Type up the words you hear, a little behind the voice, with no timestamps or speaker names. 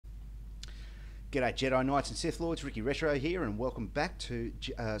G'day Jedi Knights and Sith Lords, Ricky Retro here, and welcome back to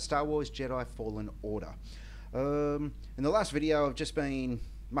Star Wars Jedi Fallen Order. In the last video I've just been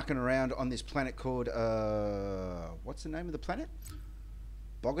mucking around on this planet called, what's the name of the planet?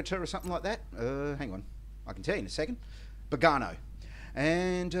 Bogota or something like that? Hang on, I can tell you in a second. Bogano.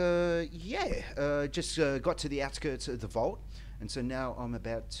 And just got to the outskirts of the vault, and so now I'm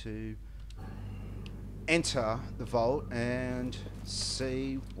about to enter the vault and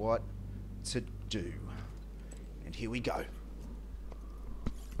see what to do. And here we go.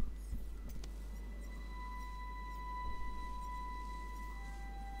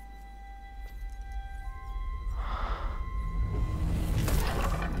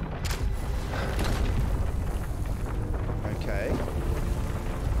 Okay.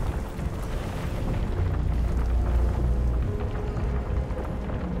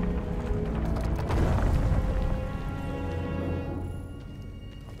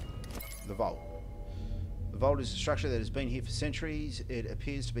 The vault. The vault is a structure that has been here for centuries. It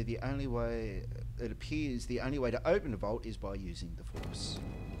appears to be the only way. It appears the only way to open a vault is by using the Force.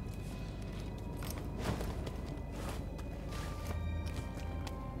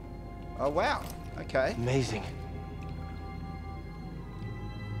 Oh wow. Okay. Amazing.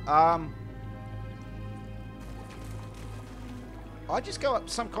 I just go up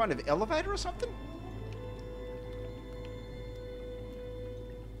some kind of elevator or something?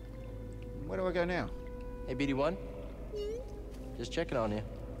 Where do I go now? Hey, BD1. Just checking on you.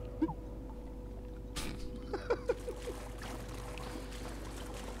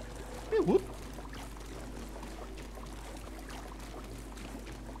 Yeah, whoop.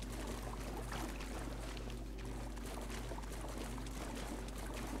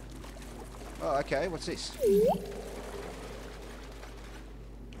 Oh, okay. What's this?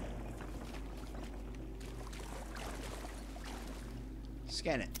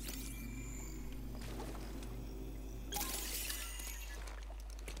 Scan it.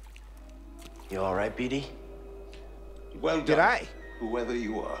 You all right, BD? Well done, G'day. whoever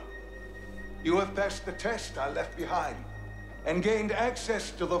you are. You have passed the test I left behind and gained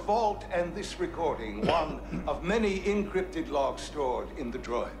access to the vault and this recording, one of many encrypted logs stored in the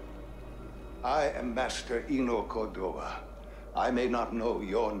droid. I am Master Eno Cordova. I may not know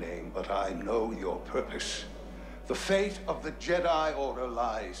your name, but I know your purpose. The fate of the Jedi Order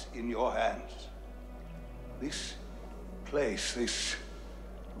lies in your hands. This place, this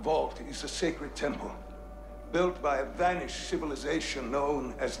vault, is a sacred temple, built by a vanished civilization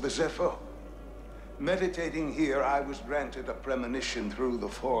known as the Zepho. Meditating here, I was granted a premonition through the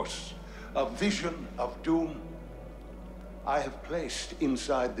Force, a vision of doom. I have placed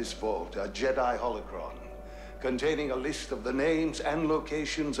inside this vault a Jedi holocron, containing a list of the names and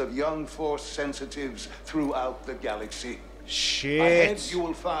locations of young Force sensitives throughout the galaxy. Shit. Ahead, you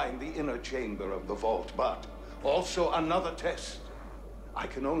will find the inner chamber of the vault, but also another test. I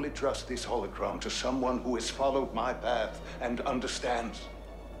can only trust this holocron to someone who has followed my path and understands.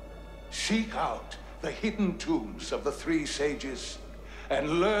 Seek out the hidden tombs of the three sages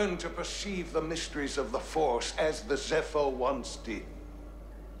and learn to perceive the mysteries of the Force as the Zepho once did.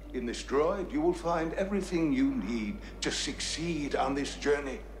 In this droid, you will find everything you need to succeed on this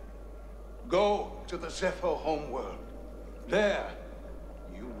journey. Go to the Zepho homeworld. There,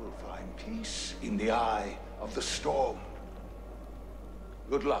 you will find peace in the eye of the storm.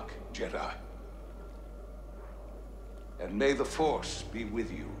 Good luck, Jedi. And may the Force be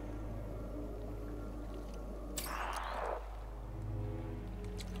with you.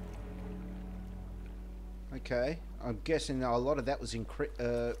 Okay. I'm guessing a lot of that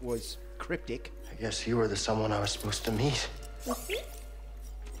was cryptic. I guess you were the someone I was supposed to meet.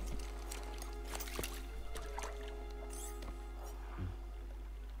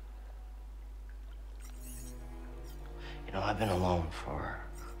 You know, I've been alone for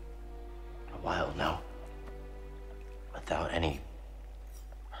a while now. Without any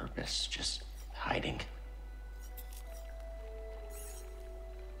purpose, just hiding.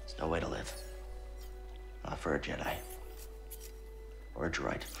 There's no way to live. Not for a Jedi. Or a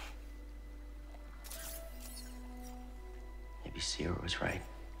droid. Maybe Seer was right.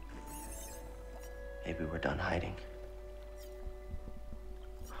 Maybe we're done hiding.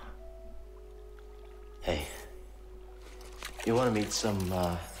 Hey. You want to meet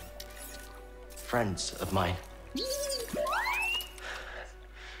some, friends of mine?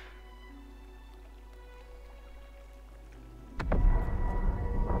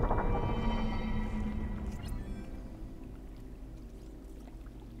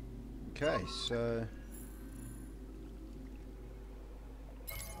 Okay, so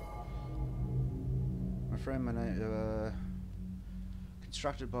friend, my name,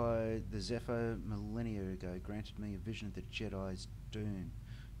 instructed by the Zepho millennia ago, granted me a vision of the Jedi's doom.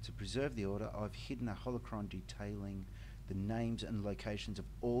 To preserve the Order, I've hidden a holocron detailing the names and locations of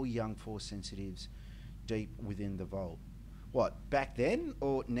all young Force sensitives deep within the vault. What, back then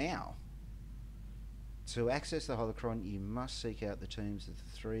or now? To access the holocron, you must seek out the tombs of the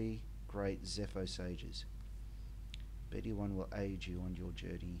 3 great Zepho sages. BD-1 will aid you on your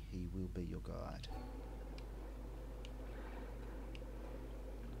journey. He will be your guide.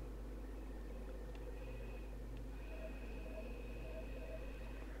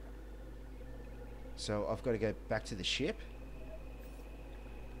 So I've got to go back to the ship.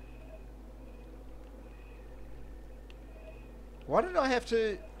 Why did I have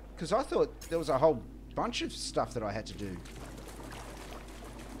to... Because I thought there was a whole bunch of stuff that I had to do.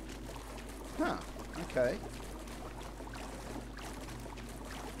 Huh, okay.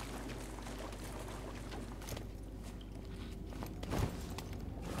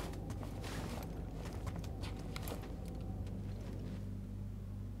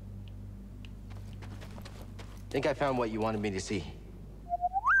 Think I found what you wanted me to see.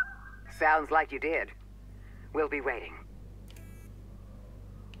 Sounds like you did. We'll be waiting.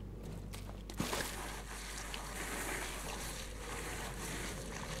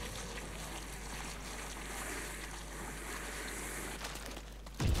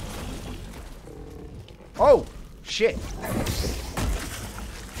 Oh, shit.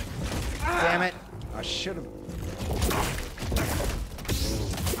 Damn it. I should have...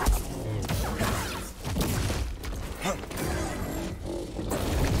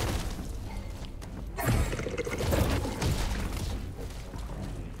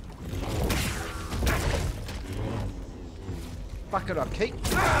 Fuck it up, keep...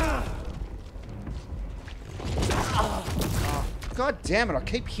 Oh, God damn it, I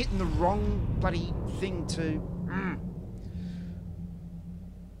keep hitting the wrong bloody thing to...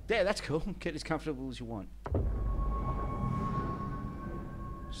 Yeah, that's cool. Get as comfortable as you want.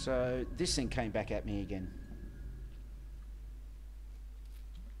 So, this thing came back at me again.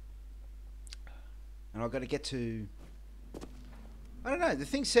 And I've got to get to... I don't know, the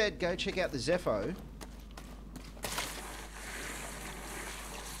thing said go check out the Zepho.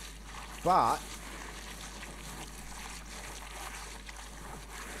 But...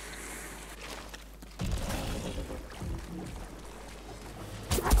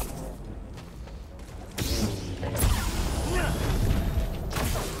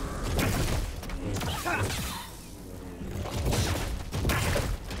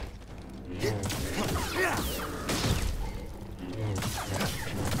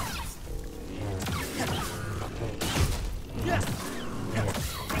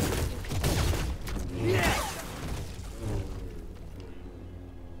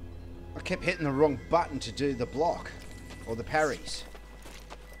 I kept hitting the wrong button to do the block or the parries.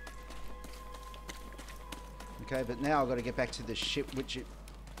 Okay, but now I've got to get back to the ship, which it...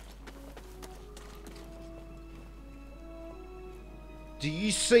 Do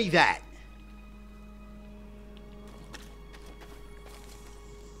you see that?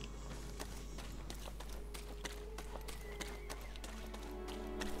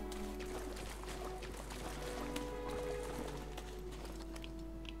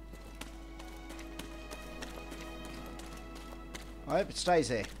 I hope it stays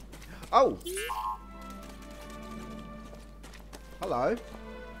there. Oh! Hello.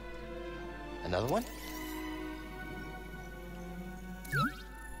 Another one?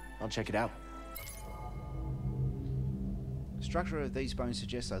 I'll check it out. The structure of these bones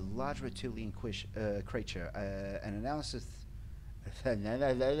suggests a large reptilian creature. An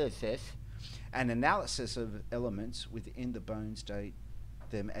analysis of elements within the bones date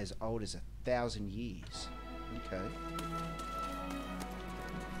them as old as 1,000 years. Okay.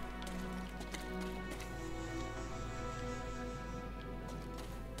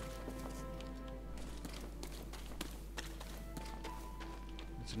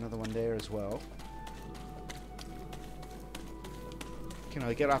 Another one there as well. Can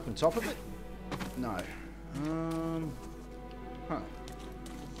I get up on top of it? No. Huh.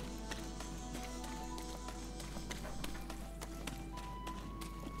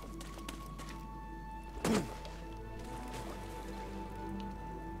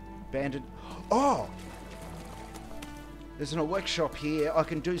 Banded. Oh! There's a workshop here. I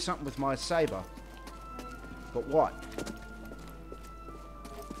can do something with my saber. But what?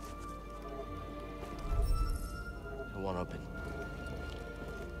 One open.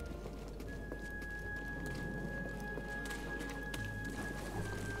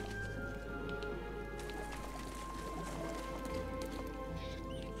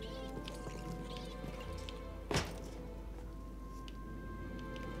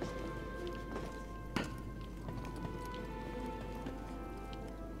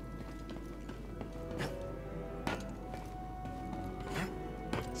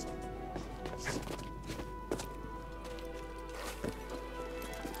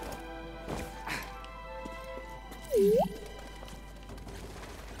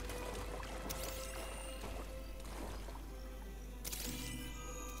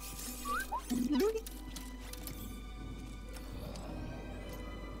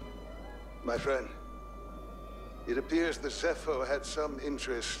 My friend, it appears the Zepho had some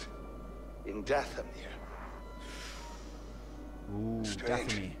interest in Dathomir. Ooh,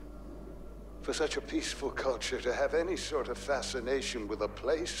 Strange. Dathomir. For such a peaceful culture to have any sort of fascination with a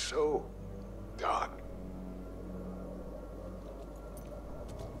place so dark.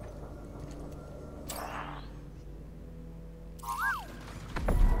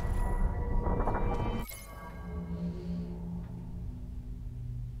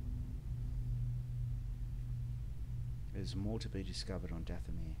 There's more to be discovered on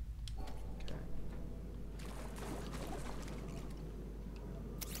Dathomir. Okay.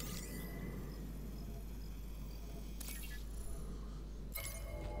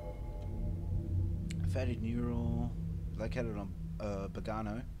 A fatted neural located on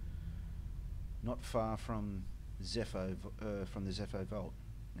Bogano, not far from Zepho, from the Zepho Vault.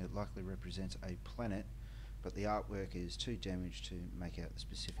 It likely represents a planet, but the artwork is too damaged to make out the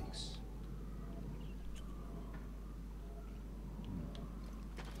specifics.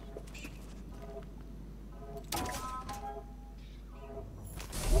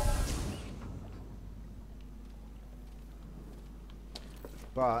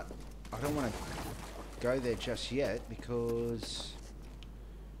 But I don't want to go there just yet because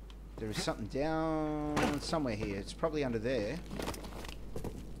there is something down somewhere here. It's probably under there.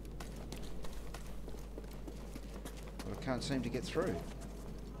 But I can't seem to get through.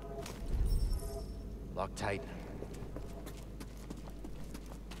 Lock tight.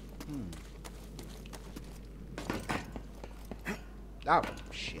 Oh,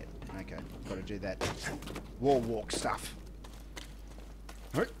 shit. Okay, got to do that wall walk stuff.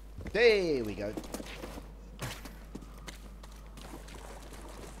 There we go.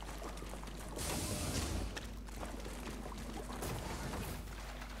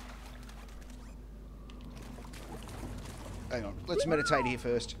 Hang on, let's meditate here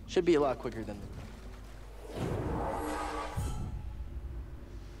first. Should be a lot quicker than...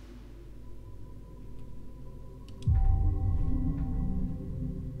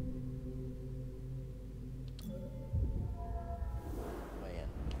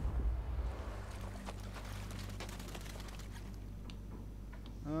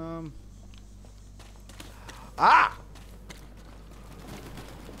 Ah!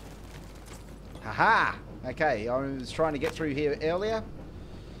 Haha! Okay, I was trying to get through here earlier,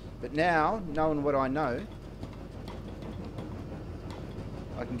 but now, knowing what I know,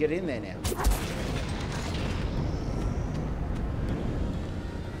 I can get in there now.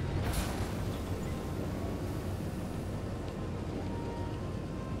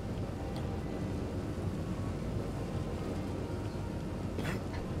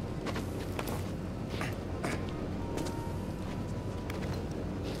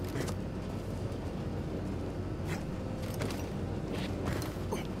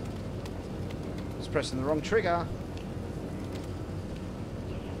 Pressing the wrong trigger.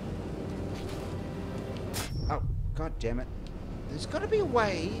 Oh, god damn it. There's got to be a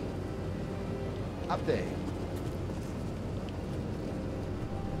way up there.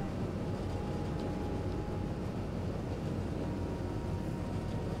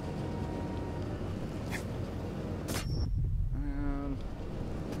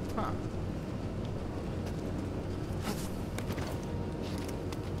 Huh.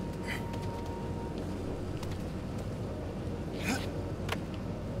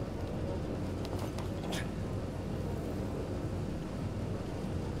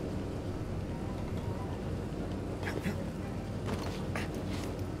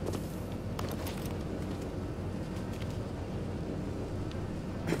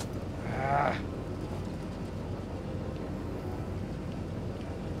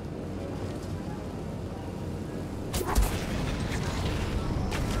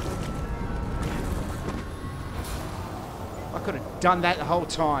 I could have done that the whole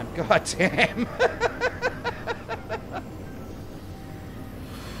time. God damn.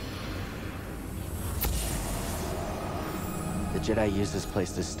 The Jedi use this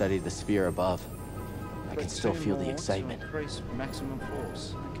place to study the sphere above. I can still feel the excitement. Increase maximum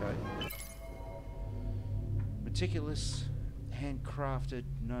force. Okay. Meticulous handcrafted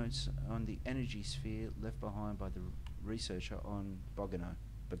notes on the energy sphere left behind by the researcher on Bogano.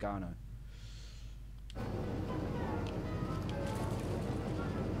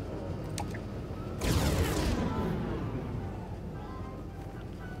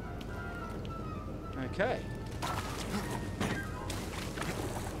 Okay.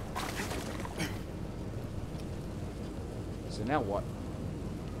 So now what?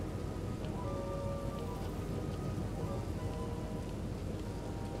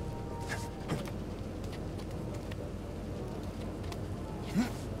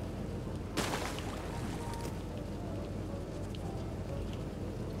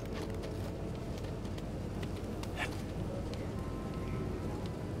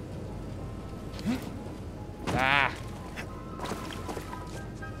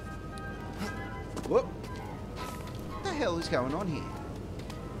 Whoop. What the hell is going on here?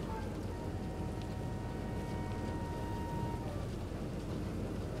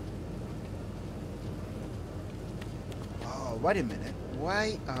 Oh, wait a minute.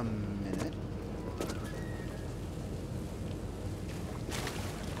 Wait a minute.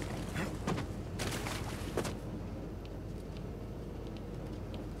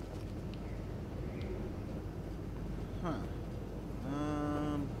 Huh.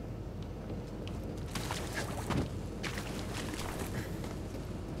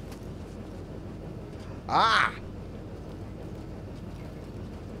 Ah!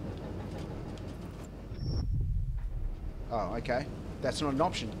 Oh, okay. That's not an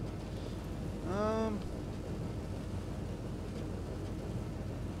option.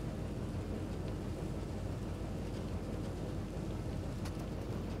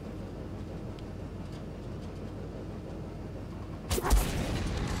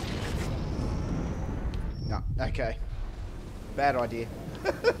 No, okay. Bad idea.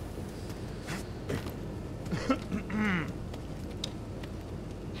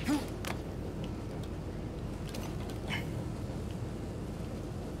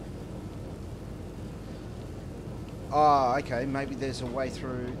 Oh, okay. Maybe there's a way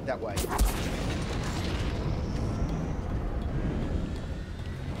through that way.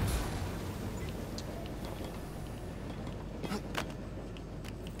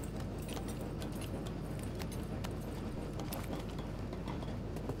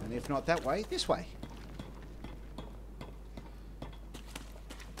 And if not that way, this way.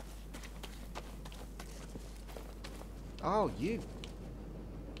 Oh, you.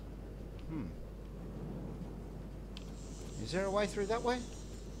 Is there a way through that way?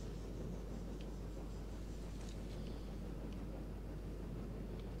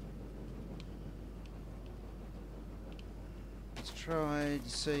 Let's try to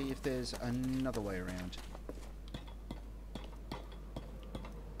see if there's another way around.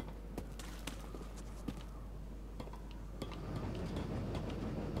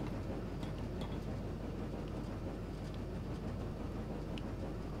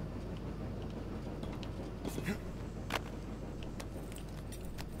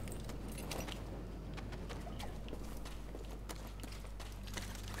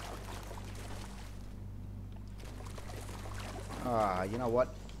 Ah, you know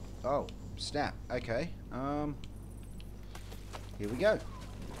what? Oh, snap. Okay. Here we go.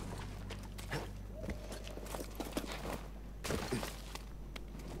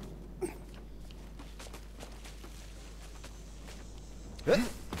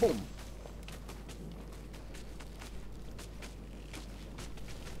 Boom.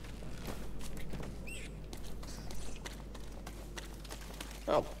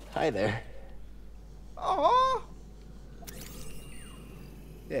 Oh, hi there. Oh.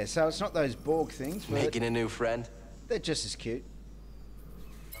 Yeah, so it's not those Borg things, but Making a new friend? they're just as cute.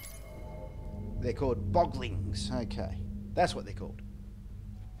 They're called boglings. Okay. That's what they're called.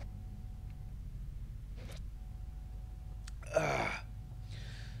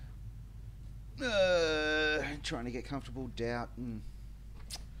 Trying to get comfortable, doubt, and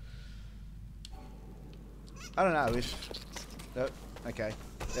I don't know if... Oh, okay.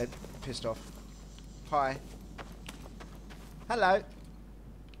 They're pissed off. Hi. Hello.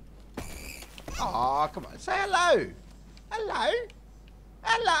 Aw, come on. Say hello. Hello.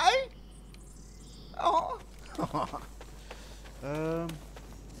 Hello. Oh.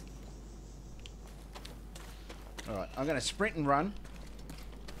 Alright, I'm going to sprint and run.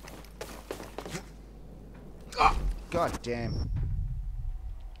 Oh, God damn.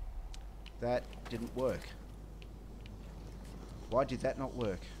 That didn't work. Why did that not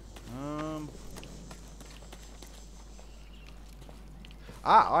work?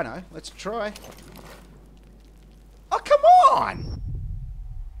 Ah, I know. Let's try. Oh, come on!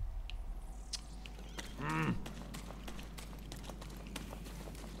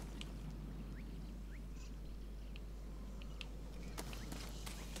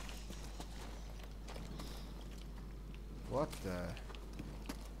 What the...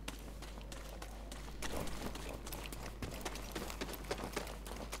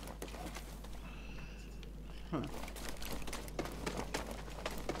 Huh.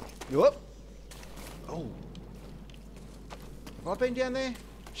 Whoop. Oh. Have I been down there?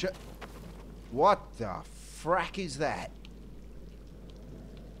 What the frack is that?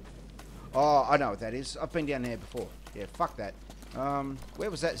 Oh, I know what that is. I've been down there before. Yeah, fuck that.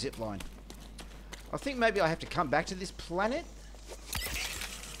 Where was that zip line? I think maybe I have to come back to this planet.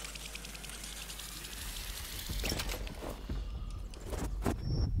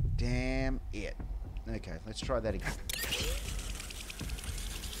 Damn it. Okay, let's try that again.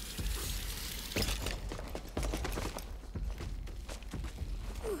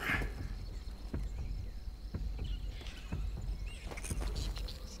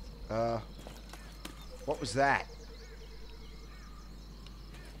 What was that?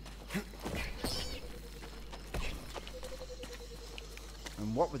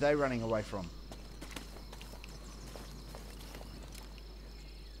 And what were they running away from?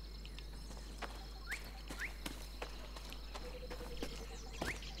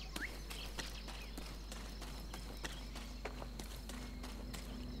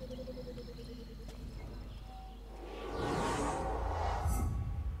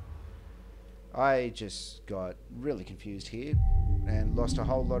 I just got really confused here and lost a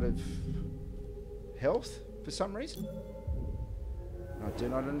whole lot of health for some reason. I do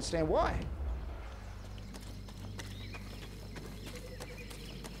not understand why.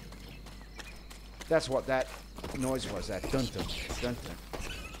 That's what that noise was, that dun-dun, dun-dun.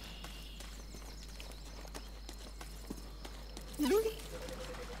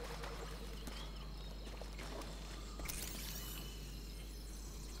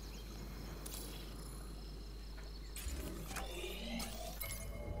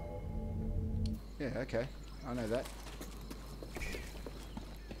 Yeah, okay. I know that.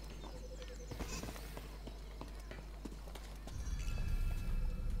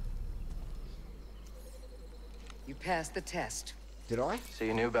 You passed the test. Did I? So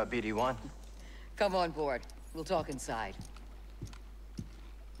you knew about BD-1? Come on board. We'll talk inside.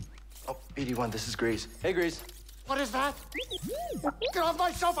 Oh, BD-1, this is Grease. Hey, Grease. What is that? Get off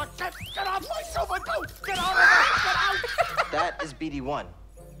my sofa! Get off my sofa! Don't! Get out of there! Get out! That is BD-1.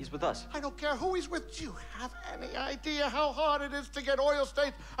 He's with us. I don't care who he's with. Do you have any idea how hard it is to get oil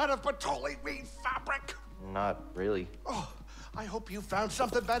stains out of petroleum fabric? Not really. Oh, I hope you found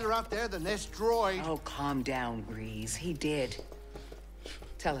something better out there than this droid. Oh, calm down, Grease. He did.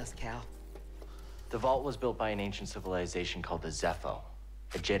 Tell us, Cal. The vault was built by an ancient civilization called the Zepho.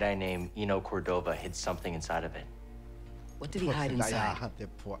 A Jedi named Eno Cordova hid something inside of it. What did he hide inside? They're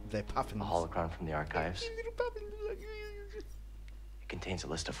puffins. A holocron from the archives. It contains a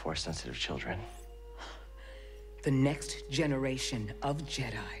list of Force-sensitive children. The next generation of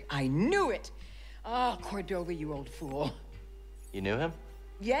Jedi. I knew it! Ah, Cordova, you old fool. You knew him?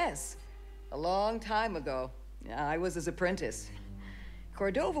 Yes, a long time ago. I was his apprentice.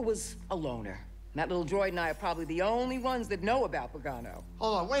 Cordova was a loner. That little droid and I are probably the only ones that know about Pagano.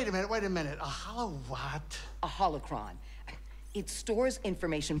 Hold on, wait a minute. A hollow what? A holocron. It stores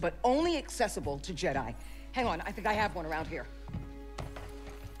information, but only accessible to Jedi. Hang on, I think I have one around here.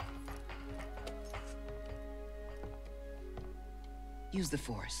 Use the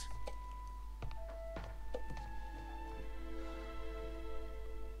Force.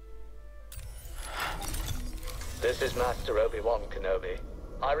 This is Master Obi-Wan Kenobi.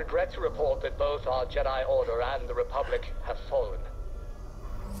 I regret to report that both our Jedi Order and the Republic have fallen.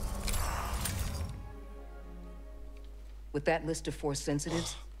 With that list of Force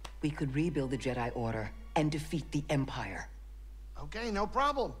sensitives, we could rebuild the Jedi Order and defeat the Empire. Okay, no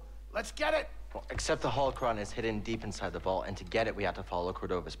problem. Let's get it. Well, except the holocron is hidden deep inside the vault, and to get it, we have to follow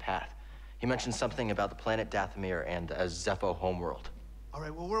Cordova's path. He mentioned something about the planet Dathomir and a Zepho homeworld. All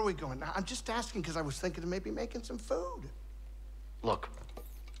right, well, where are we going? Now, I'm just asking because I was thinking of maybe making some food. Look,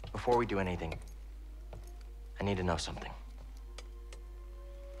 before we do anything, I need to know something.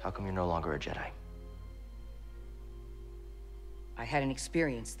 How come you're no longer a Jedi? I had an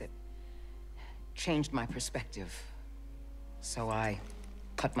experience that changed my perspective. So I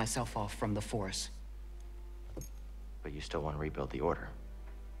cut myself off from the Force. But you still want to rebuild the Order.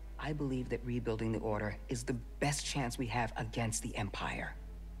 I believe that rebuilding the Order is the best chance we have against the Empire.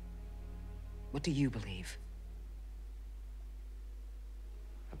 What do you believe?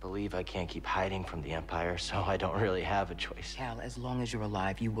 I believe I can't keep hiding from the Empire, so I don't really have a choice. Cal, as long as you're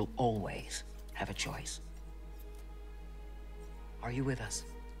alive, you will always have a choice. Are you with us?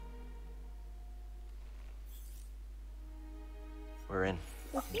 We're in.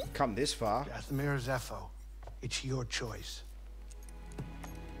 Come this far. Dathomir or Zepho, it's your choice.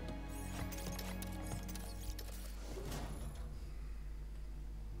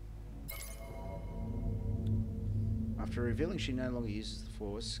 After revealing she no longer uses the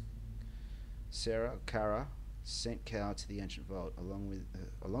Force, Kara sent Cal to the ancient vault.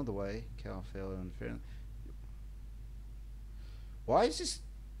 Along the way, Cal fell unfairly. Why is this?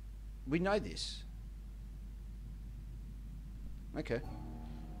 We know this. Okay.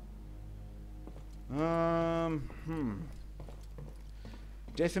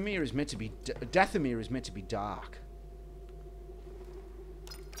 Dathomir is meant to be dark.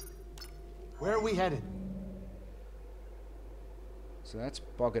 Where are we headed? So that's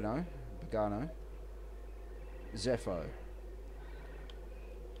Bogano, Zepho.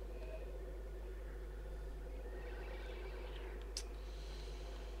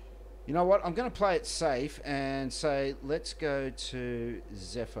 You know what? I'm going to play it safe and say, let's go to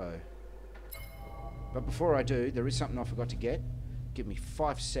Zepho. But before I do, there is something I forgot to get. Give me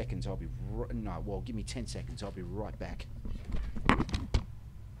 5 seconds. I'll be... No, well, give me 10 seconds. I'll be right back.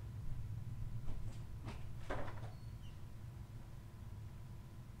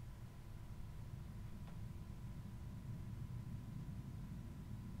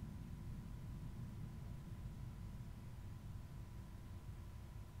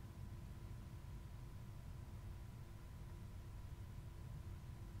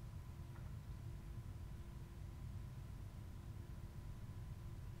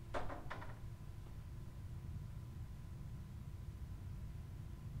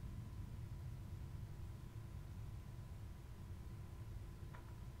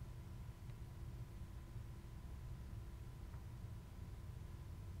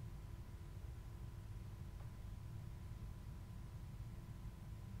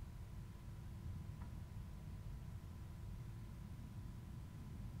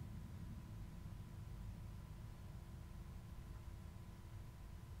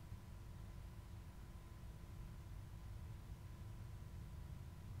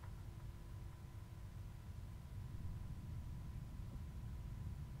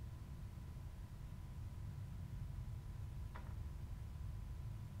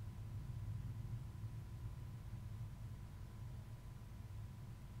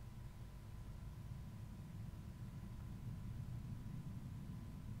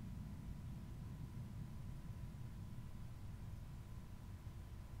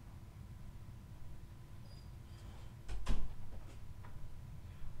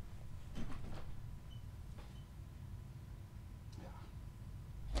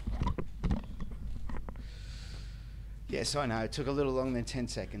 Yes, I know. It took a little longer than 10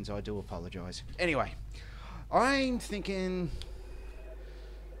 seconds. I do apologise. Anyway, I'm thinking...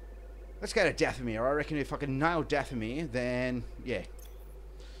 Let's go to Dathomir. I reckon if I can nail Dathomir, then... Yeah.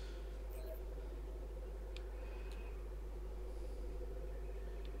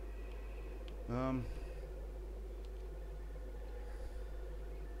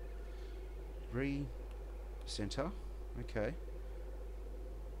 Center. Okay.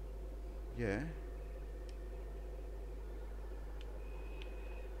 Yeah.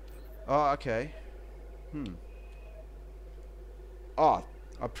 Oh, okay. Oh,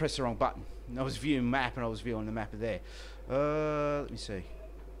 I pressed the wrong button. I was viewing map and I was viewing the map of there. Let me see.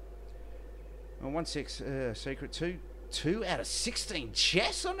 1-6 secret 2 out of 16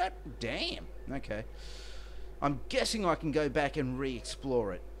 chests on that? Damn. Okay. I'm guessing I can go back and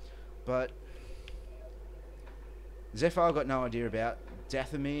re-explore it. But Zephyr I've got no idea about.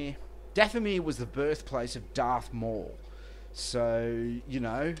 Dathomir. Dathomir was the birthplace of Darth Maul. So, you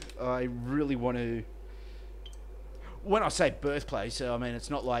know, I really want to... When I say birthplace, I mean, it's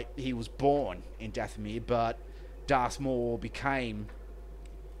not like he was born in Dathomir, but Darth Maul became...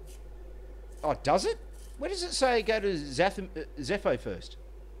 Oh, does it? Where does it say go to Zepho first?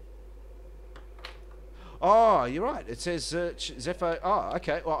 Oh, you're right. It says Zepho... Oh,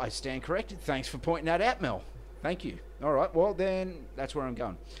 okay. Well, I stand corrected. Thanks for pointing that out, Mel. Thank you. All right. Well, then that's where I'm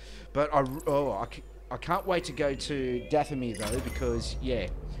going. But I can't wait to go to Dathomir, though, because, yeah,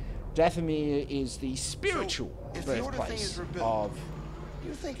 Dathomir is the spiritual birthplace of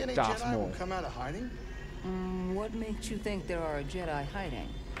you think any Darth Jedi Maul. will come out of hiding? What makes you think there are Jedi hiding?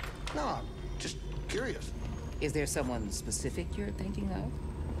 No, I'm just curious. Is there someone specific you're thinking of?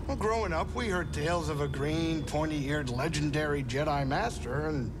 Well, growing up, we heard tales of a green, pointy-eared, legendary Jedi Master,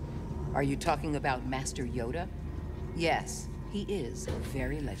 and... Are you talking about Master Yoda? Yes, he is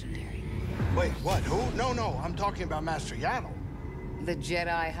very legendary. Wait, what? Who? No, I'm talking about Master Yaddle. The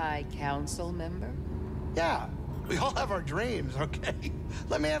Jedi High Council member? Yeah, we all have our dreams, okay?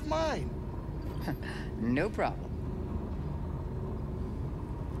 Let me have mine. No problem.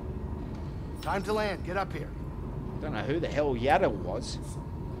 Time to land. Get up here. Don't know who the hell Yaddle was.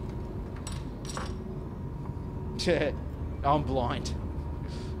 I'm blind.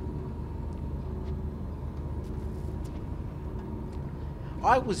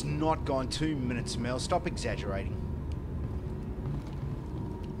 I was not gone 2 minutes, Mel. Stop exaggerating.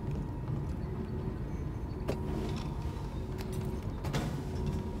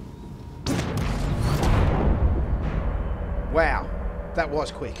 Wow, that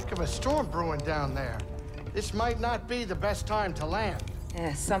was quick. Think of a storm brewing down there. This might not be the best time to land.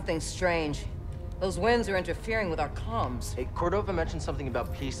 Something strange. Those winds are interfering with our comms. Hey, Cordova mentioned something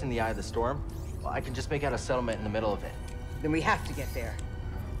about peace in the eye of the storm. Well, I can just make out a settlement in the middle of it. Then we have to get there.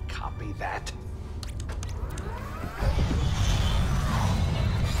 Copy that.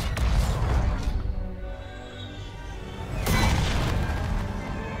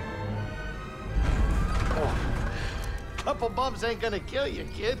 couple bumps ain't gonna kill you,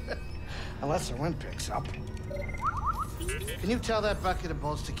 kid. Unless the wind picks up. Can you tell that bucket of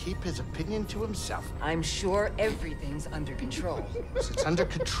balls to keep his opinion to himself? I'm sure everything's under control. It's under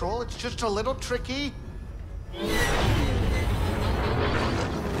control. It's just a little tricky.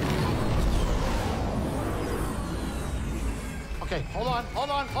 Okay, hold on.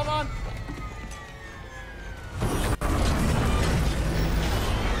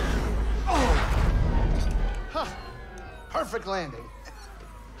 Huh. Perfect landing.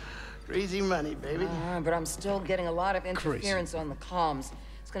 Crazy money, baby. But I'm still getting a lot of interference on the comms.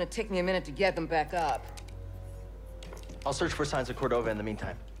 It's gonna take me a minute to get them back up. I'll search for signs of Cordova in the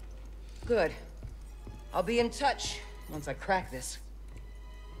meantime. Good. I'll be in touch once I crack this.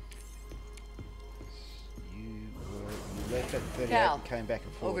 You left at 38 Cal, and came back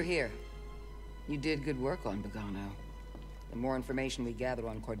at 40. over here. You did good work on Bogano. The more information we gather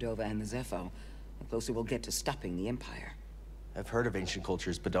on Cordova and the Zepho, the closer we'll get to stopping the Empire. I've heard of ancient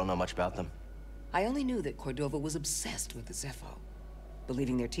cultures, but don't know much about them. I only knew that Cordova was obsessed with the Zepho,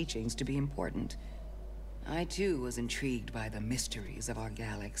 believing their teachings to be important. I, too, was intrigued by the mysteries of our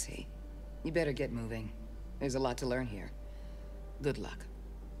galaxy. You better get moving. There's a lot to learn here. Good luck.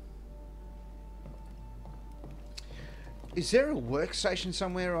 Is there a workstation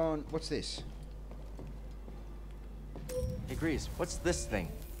somewhere on... What's this? Hey, Grease, what's this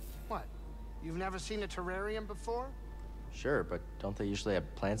thing? What? You've never seen a terrarium before? Sure, but don't they usually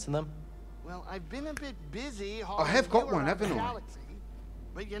have plants in them? Well, I've been a bit busy. I have got one, around haven't the I? galaxy.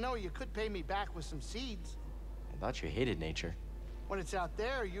 But you know, you could pay me back with some seeds. I thought you hated nature. When it's out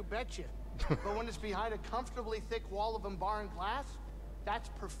there, you betcha. But when it's behind a comfortably thick wall of embarring glass, that's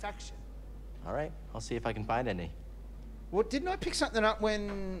perfection. All right, I'll see if I can find any. Well, didn't I pick something up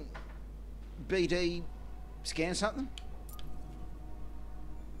when BD scanned something?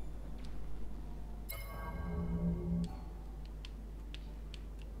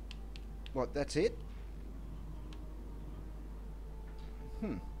 What, that's it?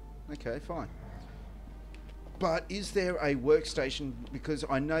 Okay, fine. But is there a workstation? Because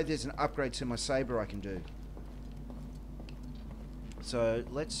I know there's an upgrade to my saber I can do. So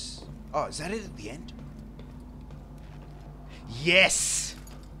let's... Oh, is that it at the end? Yes!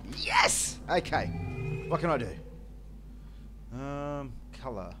 Yes! Okay. What can I do?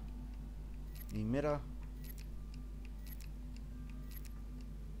 Color. Emitter.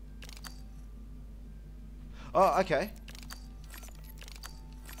 Oh, okay.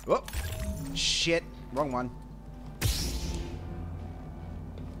 Whoop. Shit. Wrong one.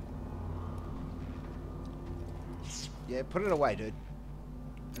 Yeah, put it away, dude.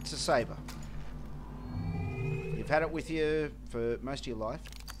 It's a saber. You've had it with you for most of your life.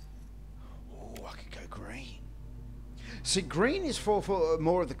 Oh, I could go green. See, green is for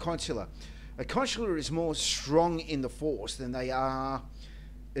more of the consular. A consular is more strong in the force than they are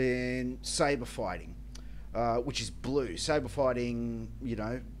in saber fighting, which is blue. Saber fighting, you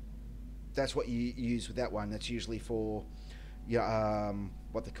know, that's what you use with that one. That's usually for, yeah,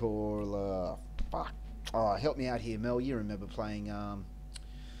 what they call, fuck. Oh, help me out here, Mel. You remember playing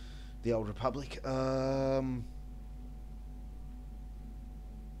the Old Republic.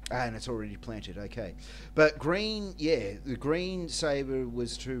 And it's already planted, okay. But green, yeah, the green saber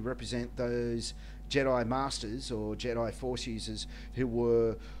was to represent those Jedi Masters or Jedi Force users who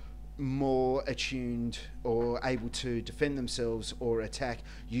were more attuned or able to defend themselves or attack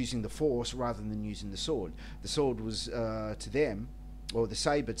using the Force rather than using the sword. The sword was to them, or the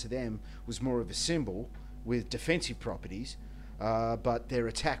saber to them, was more of a symbol with defensive properties, but their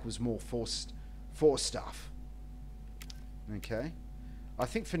attack was more force stuff. Okay. I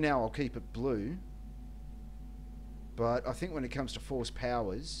think for now I'll keep it blue, but I think when it comes to force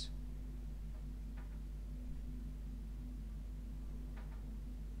powers,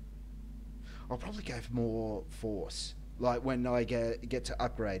 I'll probably go for more force. Like when I get to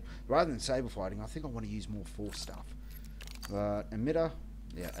upgrade, rather than saber fighting, I think I want to use more force stuff. Emitter,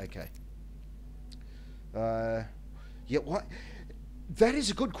 yeah, okay. Yeah, what? That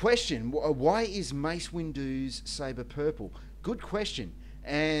is a good question. Why is Mace Windu's saber purple? Good question.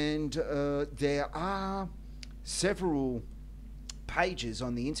 And there are several pages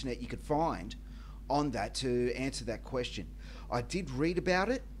on the internet you could find on that to answer that question. I did read about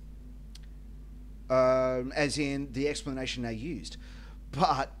it, as in the explanation they used.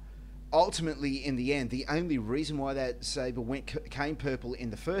 But ultimately, in the end, the only reason why that saber came purple in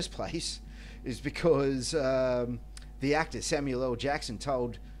the first place is because the actor Samuel L. Jackson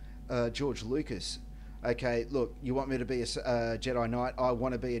told George Lucas, okay, look, you want me to be a Jedi Knight? I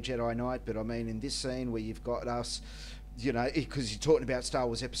want to be a Jedi Knight, but I mean, in this scene where you've got us, you know, because you're talking about Star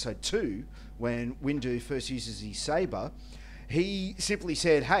Wars Episode 2, when Windu first uses his saber, he simply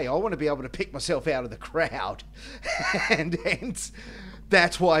said, hey, I want to be able to pick myself out of the crowd. And hence,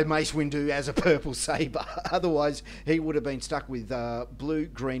 that's why Mace Windu has a purple saber. Otherwise, he would have been stuck with blue,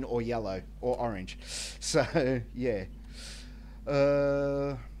 green, or yellow, or orange. So, yeah.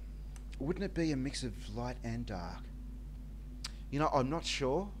 Wouldn't it be a mix of light and dark? You know, I'm not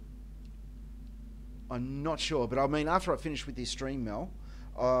sure. But I mean, after I finish with this stream, Mel,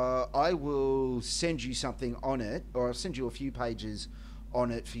 I will send you something on it, or I'll send you a few pages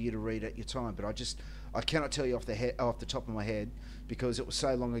on it for you to read at your time. But I cannot tell you off the top of my head, because it was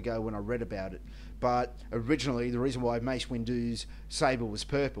so long ago when I read about it. But originally, the reason why Mace Windu's saber was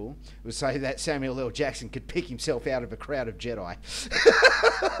purple was so that Samuel L. Jackson could pick himself out of a crowd of Jedi.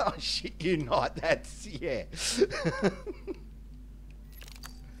 I shit you not. That's, yeah.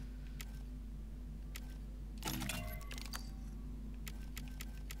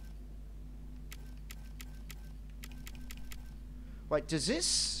 Wait, does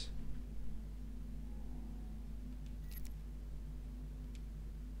this...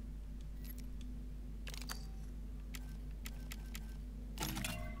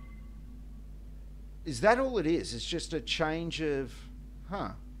 Is that all it is? It's just a change of...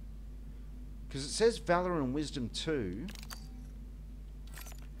 Huh. Because it says Valor and Wisdom 2.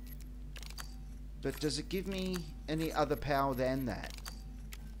 But does it give me any other power than that?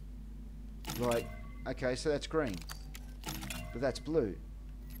 Like, okay, so that's green. But that's blue.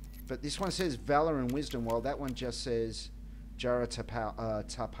 But this one says Valor and Wisdom, while that one just says Jara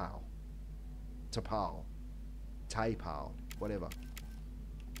Tapal. Whatever.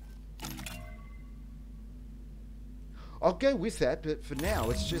 I'll go with that, but for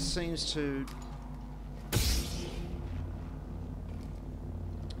now, it just seems to...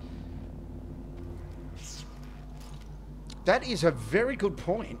 That is a very good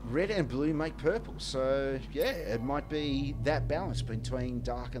point. Red and blue make purple. So, yeah, it might be that balance between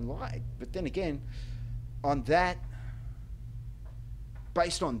dark and light. But then again, on that,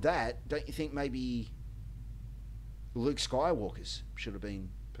 based on that, don't you think maybe Luke Skywalker's should have been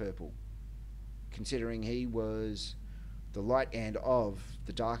purple? Considering he was the light end of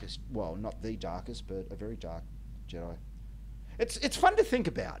the darkest, well, not the darkest, but a very dark Jedi. It's fun to think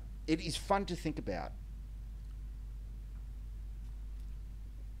about. It is fun to think about.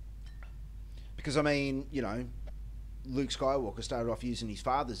 Because, I mean, you know, Luke Skywalker started off using his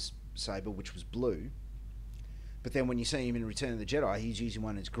father's saber, which was blue. But then when you see him in Return of the Jedi, he's using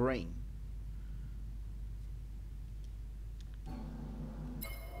one that's green.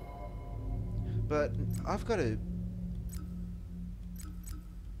 But I've got to...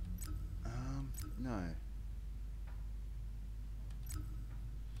 no.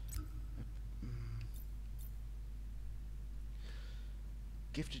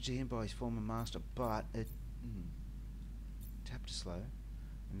 Gifted to him by his former master, but it... tap to slow.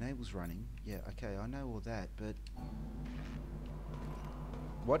 Enables running. Yeah, okay, I know all that, but...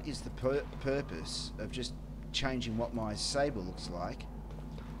 what is the purpose of just changing what my saber looks like,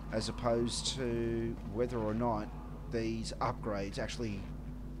 as opposed to whether or not these upgrades actually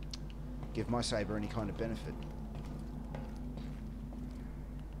give my saber any kind of benefit?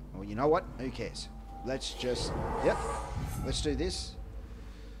 Well, you know what? Who cares? Let's just... yep. Let's do this.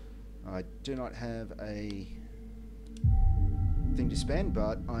 I do not have a thing to spend,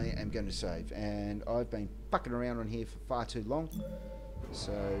 but I am going to save. And I've been fucking around on here for far too long.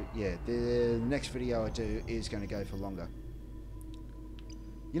 So, yeah, the next video I do is going to go for longer.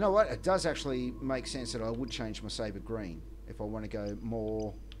 You know what? It does actually make sense that I would change my saber green if I want to go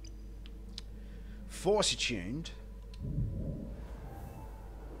more Force attuned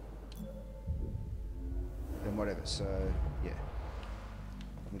then whatever. So, yeah.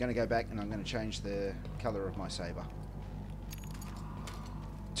 I'm going to go back and I'm going to change the colour of my saber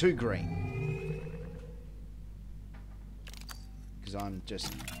to green. Because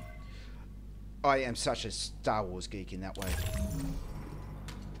I am such a Star Wars geek in that way.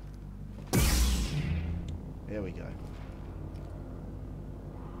 There we go.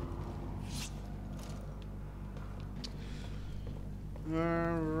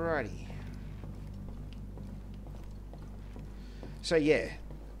 Alrighty. So yeah,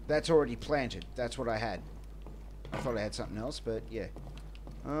 that's already planted. That's what I had. I thought I had something else, but yeah.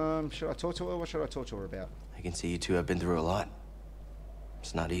 Should I talk to her? What should I talk to her about? I can see you two have been through a lot.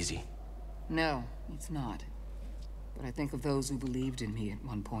 It's not easy. No, it's not. But I think of those who believed in me at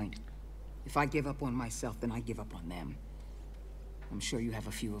one point. If I give up on myself, then I give up on them. I'm sure you have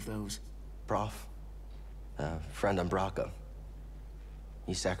a few of those. Prof, a friend on Braca.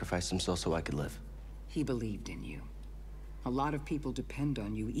 He sacrificed himself so I could live. He believed in you. A lot of people depend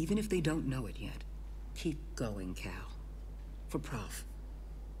on you, even if they don't know it yet. Keep going, Cal. For Prof.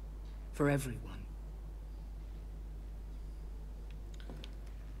 For everyone.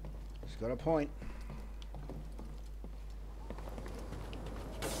 She's got a point.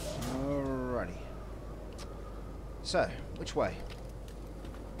 Alrighty. So, which way?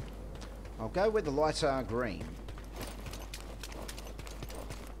 I'll go where the lights are green.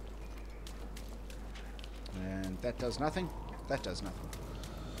 And that does nothing. That does nothing.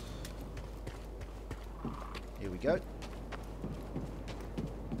 Here we go.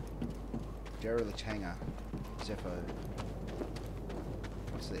 Derelict hangar. Zepho.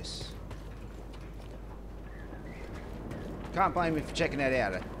 What's this? Can't blame me for checking that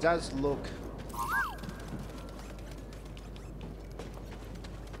out. It does look...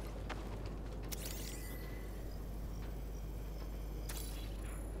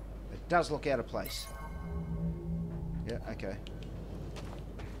 It does look out of place. Yeah, okay.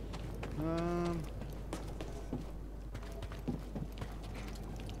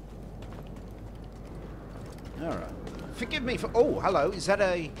 Alright. Forgive me for... Oh, hello. Is that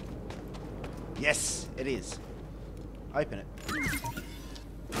a... Yes, it is. Open it.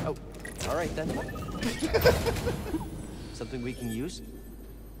 Oh, all right then. Something we can use?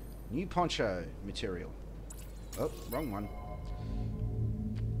 New poncho material. Oh, wrong one.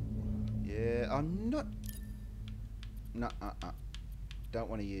 Yeah, I'm not... No, don't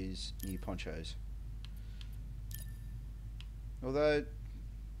want to use new ponchos. Although...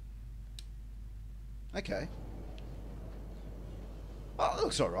 Okay. Oh, it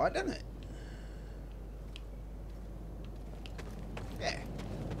looks alright, doesn't it? Yeah.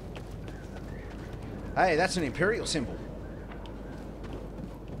 Hey, that's an Imperial symbol.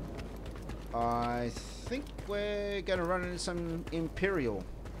 I think we're going to run into some Imperial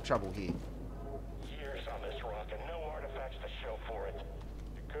trouble here. Years on this rock and no artifacts to show for it.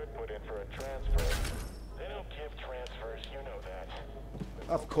 You could put in for a transfer. They don't give transfers, you know that.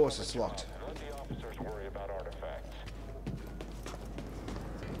 Of course it's locked. Let the officers worry about artifacts.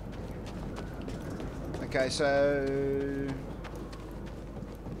 Okay, so...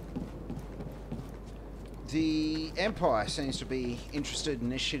 The Empire seems to be interested in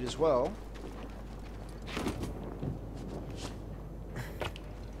this shit as well.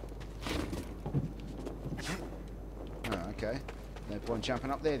 Oh, okay. No point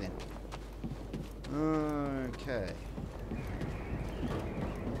jumping up there then. Okay.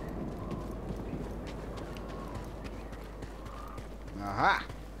 Aha!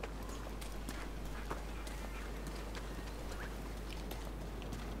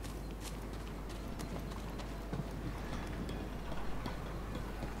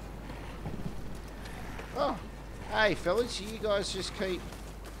 Oh, hey fellas, you guys just keep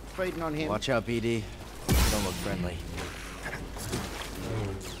feeding on him. Watch out, BD. Don't look friendly.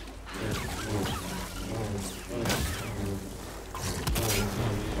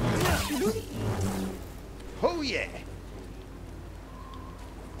 Oh yeah!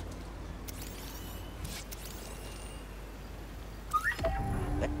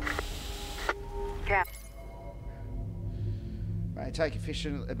 Cap.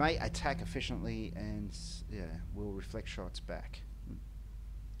 It may attack efficiently and yeah, will reflect shots back.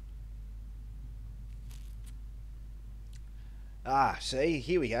 Ah, see,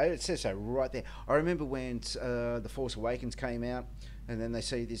 here we go. It says so right there. I remember when The Force Awakens came out, and then they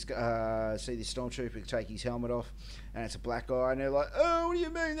see this stormtrooper take his helmet off, and it's a black guy, and they're like, "Oh, what do you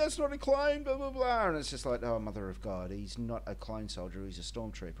mean? That's not a clone, blah blah blah." And it's just like, "Oh, mother of God, he's not a clone soldier. He's a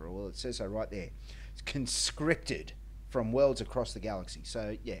stormtrooper." Well, it says so right there. It's conscripted from worlds across the galaxy.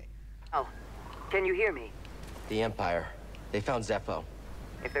 So yeah. Oh, can you hear me? The Empire. They found Zepho.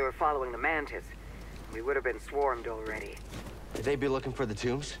 If they were following the Mantis, we would have been swarmed already. Could they be looking for the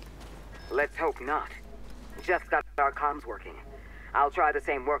tombs? Let's hope not. Just got our comms working. I'll try the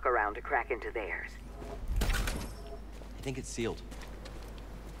same workaround to crack into theirs. I think it's sealed.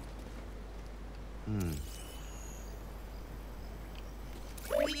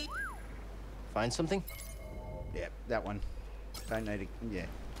 Find something? Yeah, that one. Don't need to... Yeah.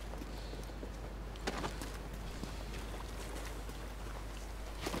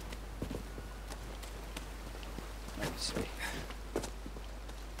 Let me see.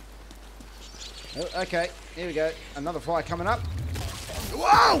 Oh, okay, here we go. Another fly coming up.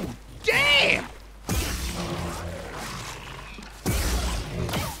 Whoa! Damn!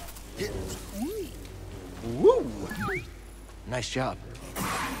 Woo! Nice job.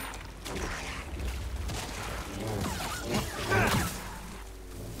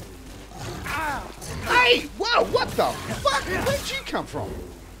 Hey! Whoa! What the fuck? Where'd you come from?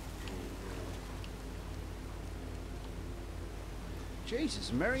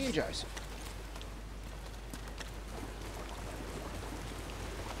 Jesus, Mary and Joseph.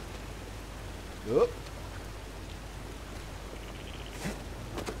 Oop.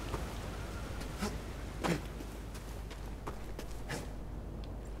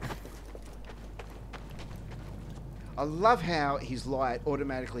 I love how his light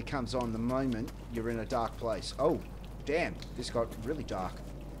automatically comes on the moment you're in a dark place. Oh, damn, this got really dark.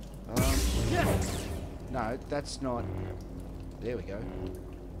 No, that's not... There we go.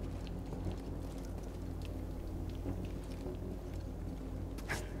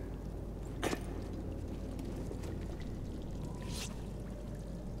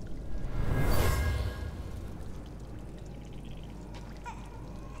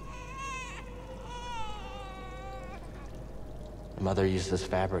 Mother used this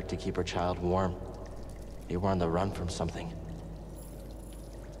fabric to keep her child warm. They were on the run from something.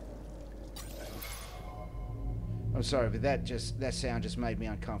 I'm sorry, but that sound just made me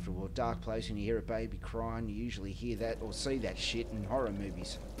uncomfortable. A dark place and you hear a baby crying, you usually hear that or see that shit in horror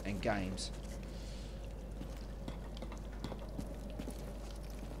movies and games.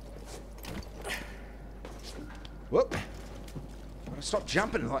 Whoop! Stop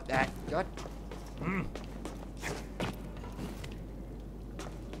jumping like that. God.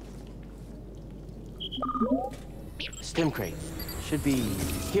 Stim crate. Should be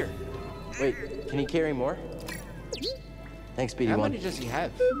here. Wait, can he carry more? Thanks, BD1. How many does he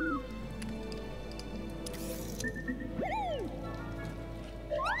have?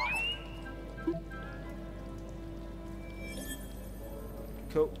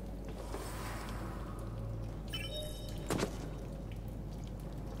 Cool.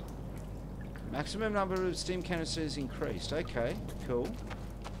 Maximum number of steam canisters increased. Okay, cool.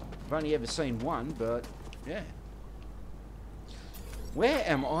 I've only ever seen one, but yeah. Where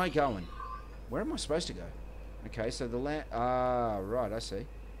am I going? Where am I supposed to go? Okay, so the land... Ah, right, I see.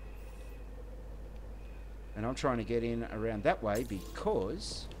 And I'm trying to get in around that way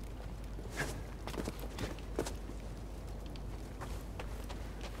because...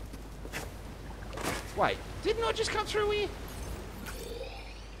 Wait, didn't I just come through here?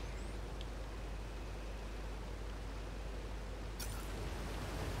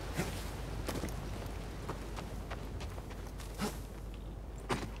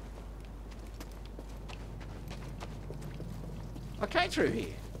 I came through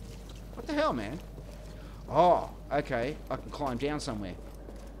here. What the hell, man? Oh, okay. I can climb down somewhere.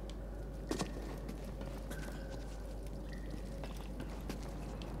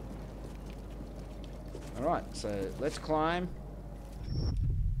 Alright, so let's climb.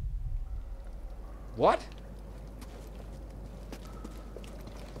 What?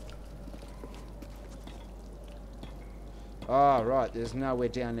 Oh, right. There's nowhere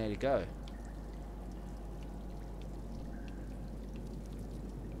down there to go.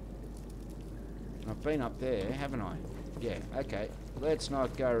 I've been up there, haven't I? Yeah, okay. Let's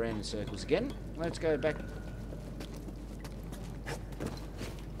not go around in circles again. Let's go back.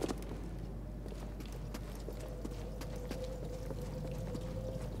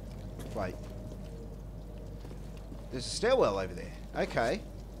 Wait. There's a stairwell over there. Okay.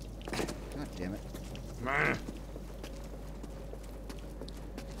 God damn it.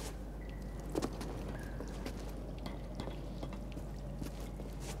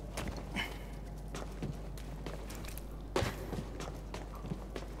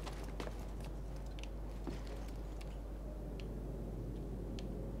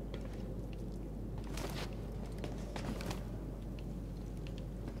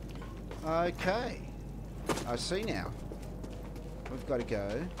 Okay, I see now. We've got to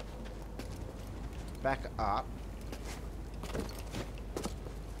go back up.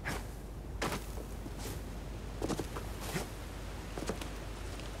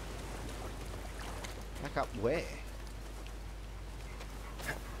 Back up where?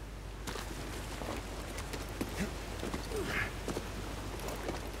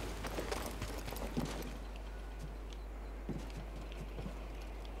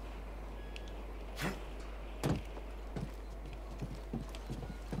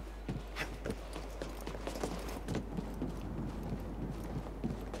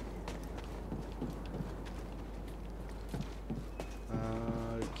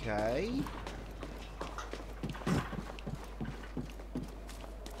 Okay.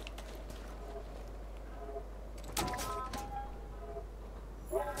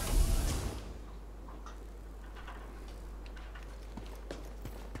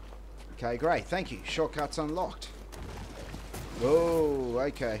 Okay, great. Thank you. Shortcuts unlocked. Oh,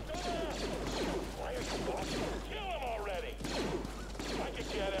 okay. Why are you boss? Kill him already! I can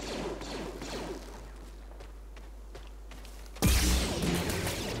get him.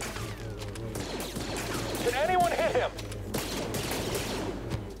 him!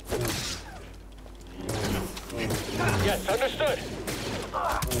 Yes, understood.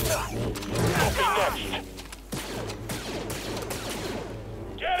 Don't be next.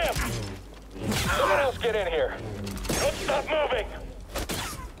 Get him! Someone else get in here. Don't stop moving!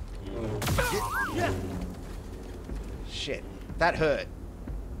 Shit, that hurt.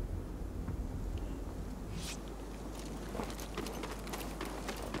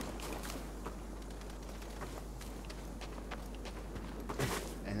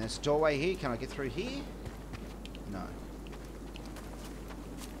 And there's a doorway here. Can I get through here? No.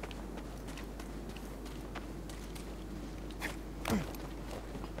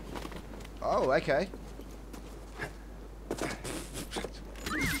 Oh, okay.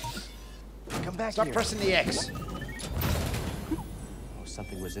 Come back Stop here. pressing the X. Oh,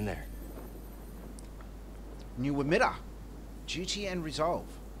 something was in there. New emitter. Duty and resolve.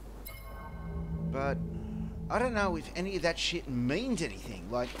 But I don't know if any of that shit means anything.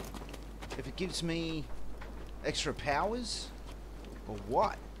 Like, if it gives me extra powers or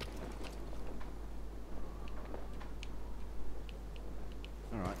what.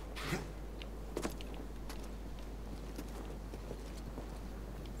 Alright.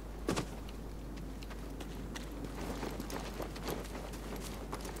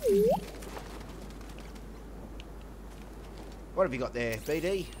 What have you got there,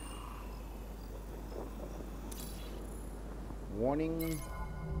 BD? Warning.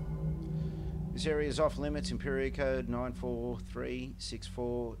 This area is off limits. Imperial Code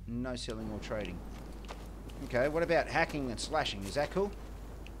 94364. No selling or trading. Okay, what about hacking and slashing? Is that cool?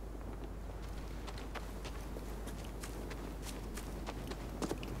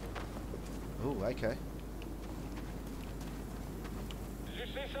 Oh, okay. Did you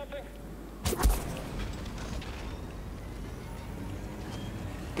see something?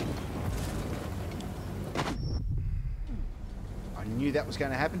 I knew that was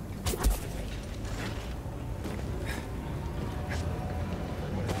going to happen.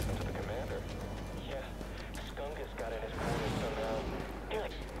 What happened to the commander? Yeah, Skunk has got in his quarters somehow.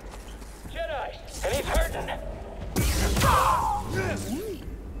 Jedi! And he's hurting!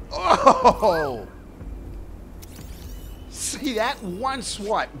 Oh! See that? One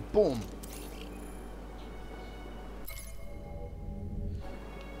swipe. Boom.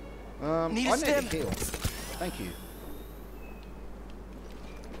 Need a I need stim. a heal. Thank you.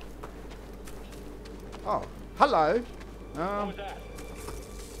 Oh, hello. What was that?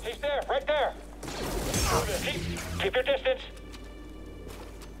 He's there, right there! Keep your distance!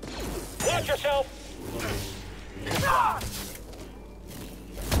 Watch yourself!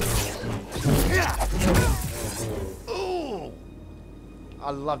 Ooh!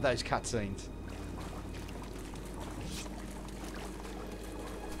 I love those cutscenes.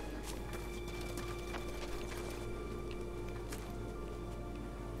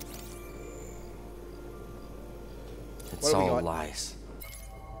 It's What have we all got? lies.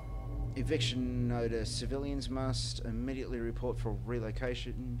 Eviction notice. Civilians must immediately report for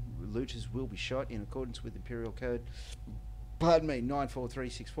relocation. Looters will be shot in accordance with Imperial Code. Pardon me,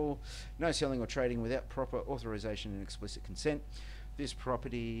 94364. No selling or trading without proper authorization and explicit consent. This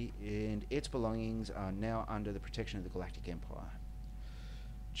property and its belongings are now under the protection of the Galactic Empire.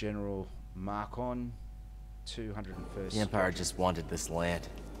 General Marcon, 201st. The Empire just wanted this land.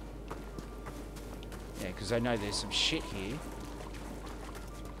 Yeah, because I know there's some shit here.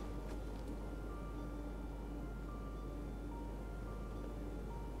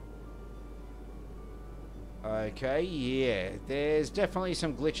 Okay, yeah. There's definitely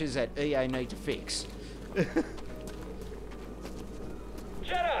some glitches that EA need to fix.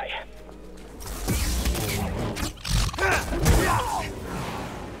 Jedi!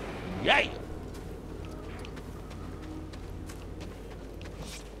 Yay!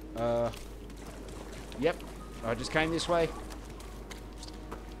 Yep. I just came this way.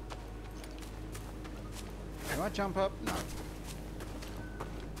 Can I jump up? No.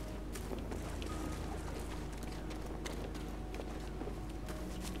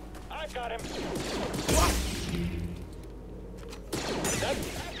 I got him! That's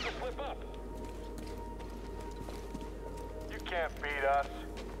the slip up! You can't beat us.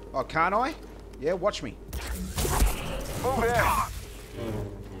 Oh, can't I? Yeah, watch me. Move in!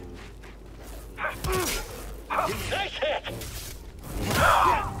 Nice hit!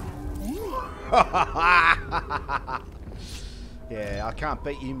 Yeah, I can't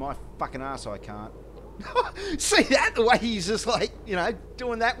beat you, my fucking ass I can't. See that? The way he's just like, you know,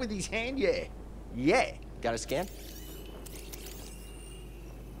 doing that with his hand? Yeah. Yeah. Got a scan?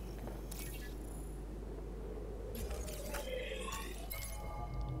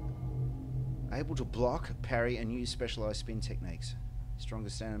 able to block, parry, and use specialized spin techniques.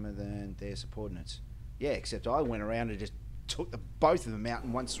 Stronger stamina than their subordinates. Yeah, except I went around and just took both of them out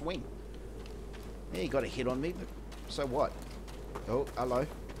in one swing. Yeah, he got a hit on me, but so what? Oh, hello.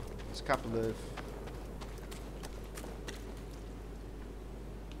 There's a couple of...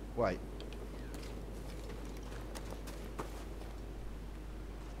 Wait.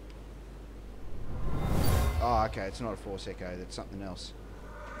 Oh, okay, it's not a Force Echo, that's something else.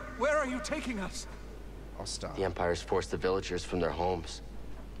 Where are you taking us? I'll start. The Empire's forced the villagers from their homes.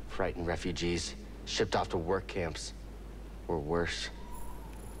 Frightened refugees, shipped off to work camps. Or worse.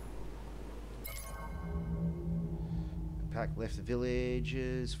 A pack left the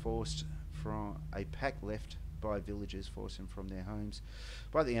villagers forced from... A pack left by villagers forced them from their homes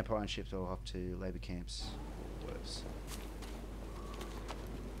by the Empire and shipped off to labor camps. Worse.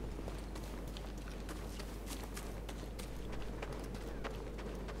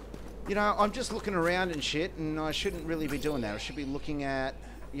 You know, I'm just looking around and shit, and I shouldn't really be doing that. I should be looking at,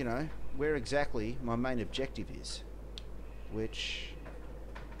 you know, where exactly my main objective is. Which...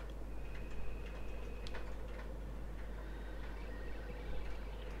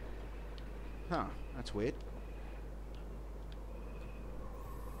 Huh, that's weird.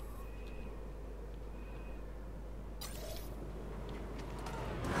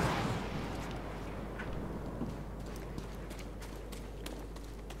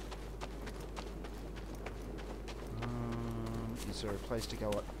 Is there a place to go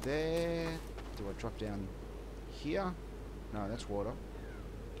up there? Do I drop down here? No, that's water.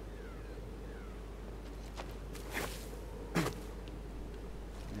 Yeah,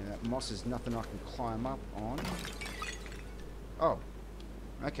 that moss is nothing I can climb up on. Oh,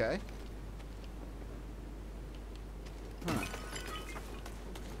 okay. Huh.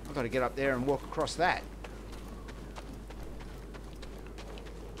 I've got to get up there and walk across that.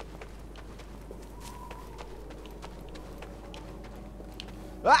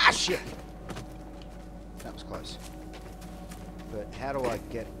 Ah, shit! That was close. But how do I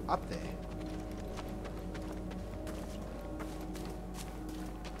get up there?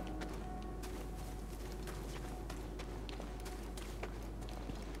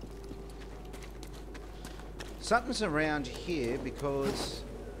 Something's around here because...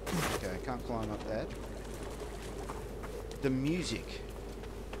 Okay, I can't climb up that. The music.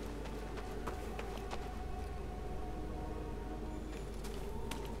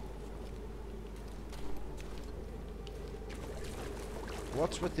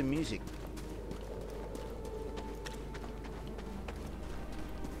 What's with the music?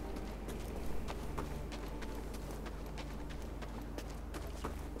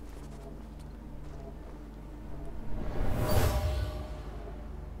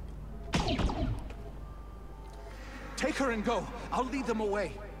 Take her and go. I'll lead them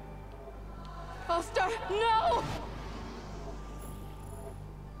away. Foster, no!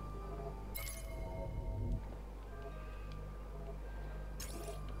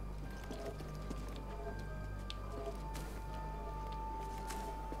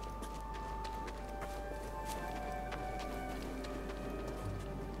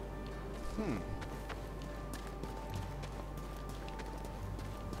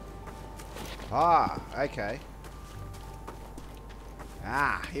 Ah, okay.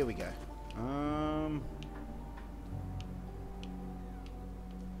 Ah, here we go.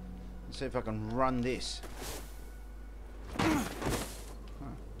 Let's see if I can run this. Huh.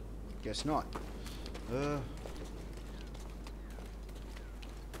 Guess not.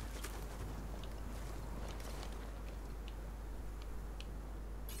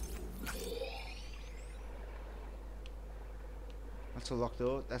 That's a locked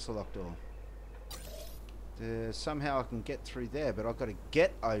door. That's a locked door. Somehow I can get through there, but I've got to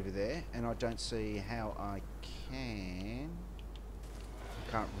get over there, and I don't see how I can.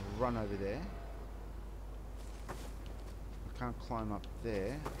 I can't run over there. I can't climb up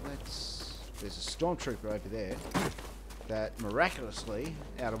there. There's a stormtrooper over there that miraculously,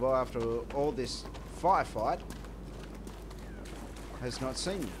 after all this firefight, has not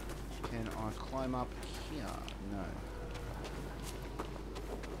seen me. Can I climb up here? No.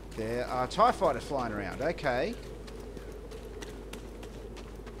 There are TIE fighters flying around. Okay.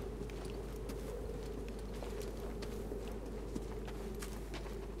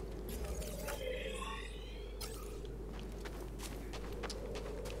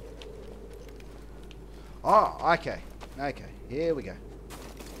 Oh, okay. Okay. Here we go.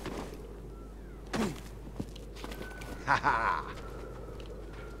 Haha.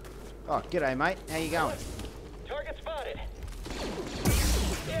 Oh, g'day, mate. How you going? Target spotted.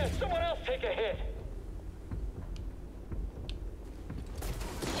 Yeah, someone else take a hit.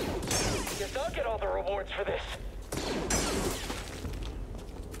 Guess I'll get all the rewards for this.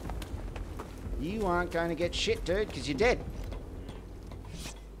 You aren't going to get shit, dude, because you're dead.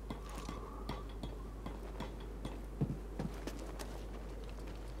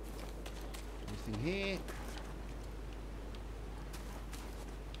 Anything here?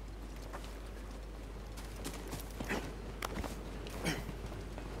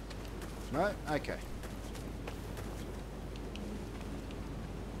 No? Okay.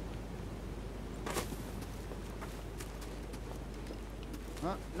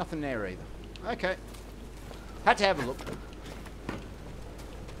 No, nothing there either. Okay. Had to have a look.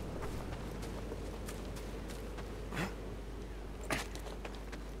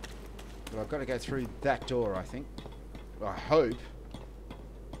 But I've got to go through that door, I think. I hope.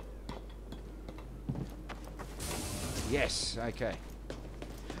 Yes, okay.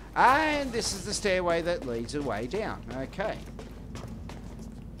 And this is the stairway that leads away down. Okay.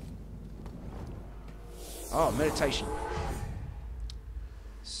 Oh, meditation.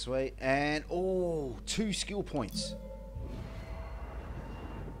 Sweet. And, oh, 2 skill points.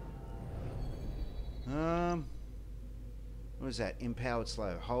 What is that? Empowered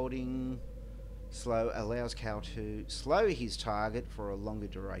slow. Holding slow allows Cal to slow his target for a longer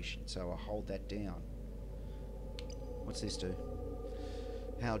duration. So I'll hold that down. What's this do?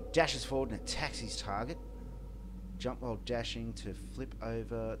 How dashes forward and attacks his target. Jump while dashing to flip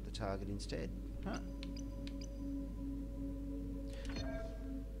over the target instead. Huh.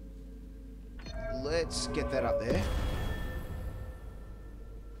 Let's get that up there.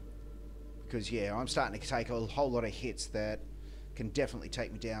 Because, yeah, I'm starting to take a whole lot of hits that can definitely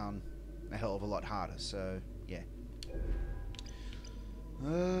take me down a hell of a lot harder. So, yeah.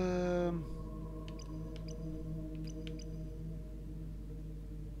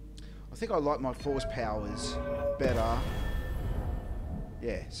 I think I like my force powers better.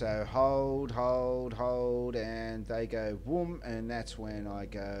 Yeah, so hold, hold, hold, and they go whoom, and that's when I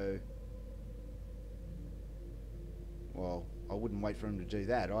go... Well, I wouldn't wait for him to do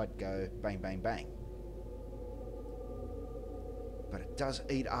that. I'd go bang, bang, bang. But it does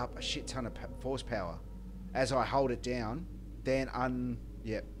eat up a shit ton of force power. As I hold it down, then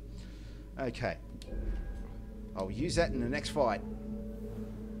yep. Okay. I'll use that in the next fight.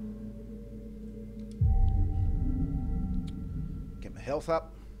 Get my health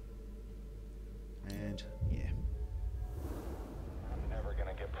up. And, yeah. I'm never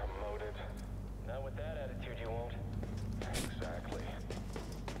gonna get promoted. Not with that attitude, you won't. Exactly.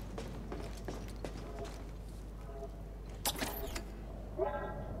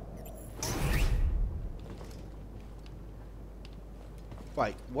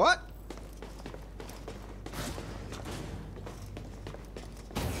 Wait, what?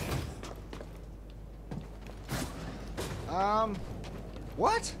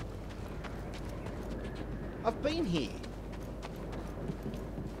 What? I've been here.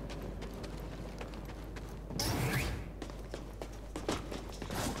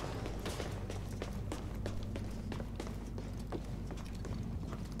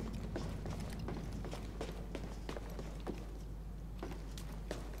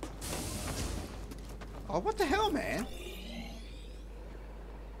 Oh, what the hell, man?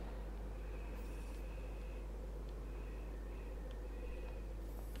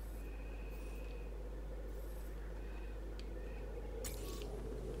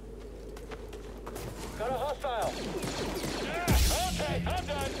 Got a hostile. Okay, I'm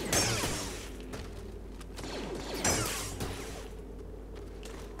done.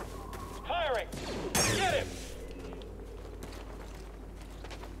 Firing. Get him.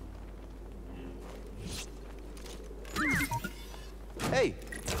 Hey!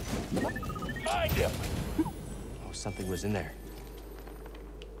 Find him. Oh, something was in there.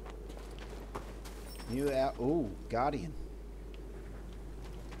 You out. Ooh, Guardian.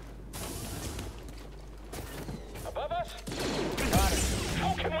 Above us? Got it.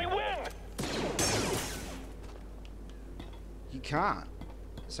 How can we win? You can't.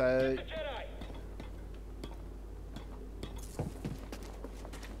 So. The Jedi.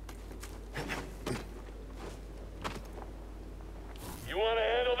 You want to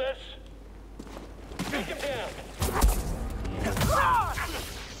handle this? Take him down.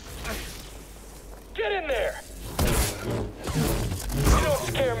 Get in there. You don't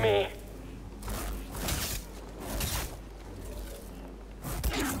scare me.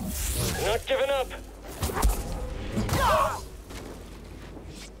 Not giving up.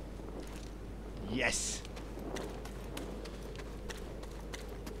 Yes.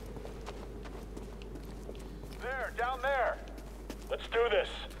 There, down there. Let's do this.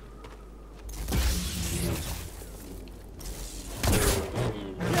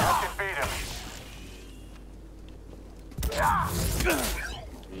 I can beat him.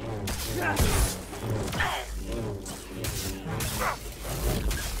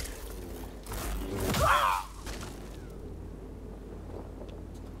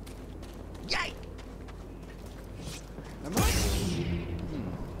 Yay! Am I?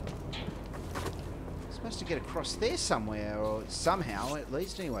 Supposed to get across there somewhere, or somehow, at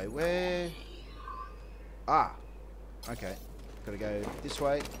least. Anyway, where? Ah, okay. Gotta go this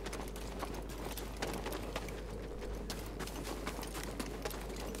way.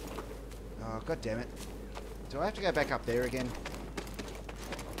 Oh, god damn it! Do I have to go back up there again?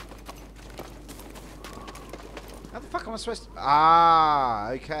 How the fuck am I supposed to... Ah,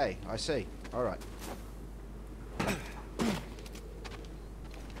 okay. I see. Alright.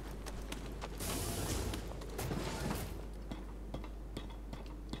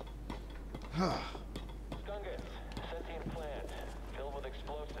 Stungus, sentient plant, filled with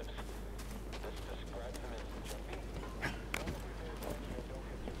explosives. This describes them as jumpy.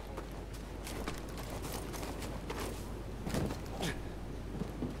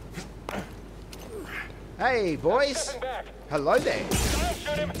 Hey, boys! Hello there!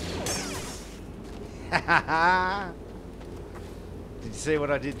 Did you see what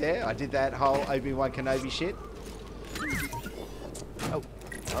I did there? I did that whole Obi-Wan Kenobi shit. Oh,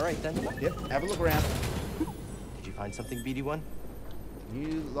 alright then. Yep, have a look around. Did you find something, BD1?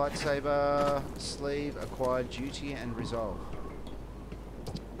 New lightsaber sleeve acquired duty and resolve.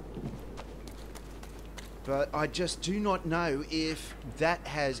 But I just do not know if that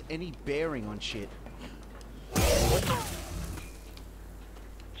has any bearing on shit.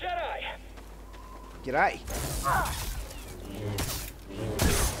 Jedi! G'day.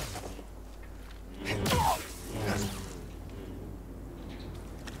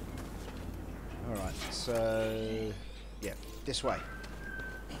 Alright, so... yeah, this way.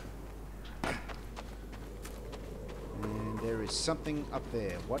 And there is something up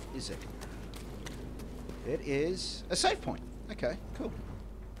there. What is it? It is a save point. Okay, cool.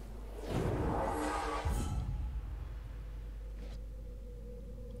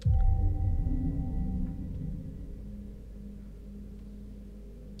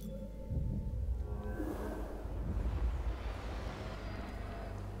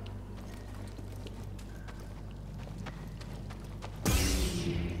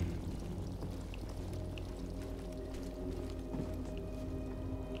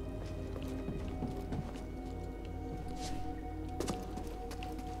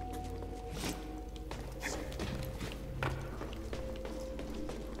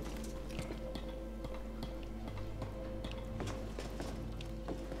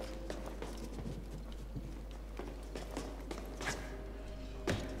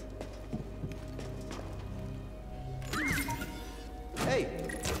 Hey!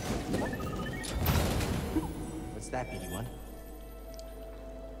 What's that, BD1?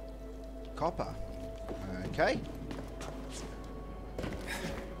 Copper. Okay.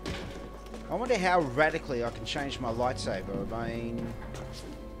 I wonder how radically I can change my lightsaber. I mean...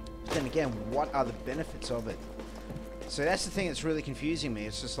 then again, what are the benefits of it? So that's the thing that's really confusing me.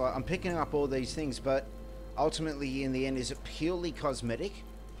 It's just like, I'm picking up all these things, but ultimately, in the end, is it purely cosmetic?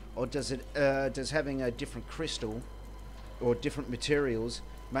 Or does it, does having a different crystal or different materials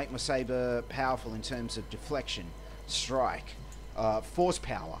make my saber powerful in terms of deflection, strike, force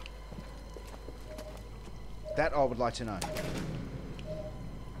power? That I would like to know.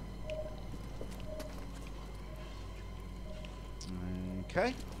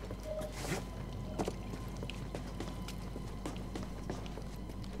 Okay.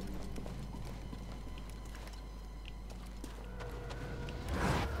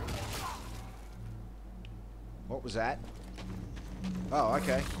 What was that? Oh,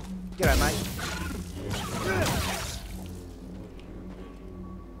 okay. G'day, mate.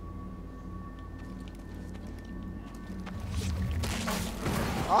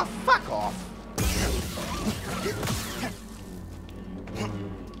 Oh, fuck off.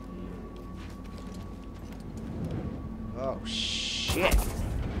 Oh, shit.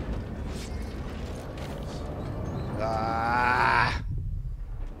 Ah.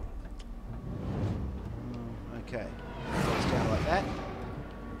 Okay. Goes down like that.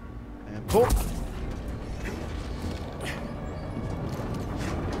 And pull.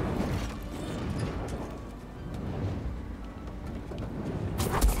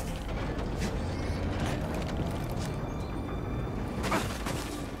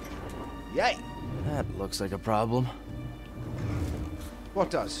 Yay! That looks like a problem. What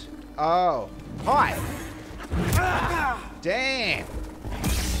does? Oh. Hi! Damn!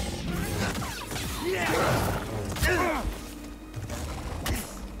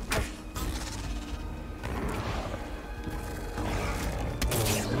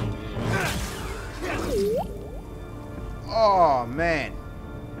 Oh, man.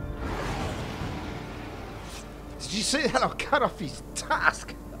 Did you see that? I cut off his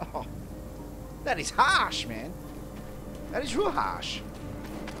tusk. Oh, that is harsh, man. That is real harsh.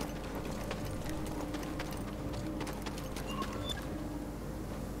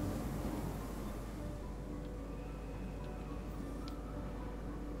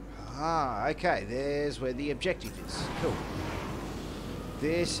 Ah, okay. There's where the objective is. Cool.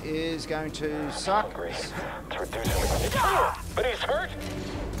 This is going to suck. It's reducing the... But he's hurt!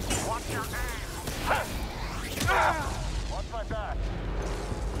 Watch your aim! Watch my back!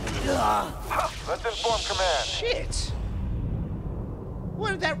 Let's inform command. Shit!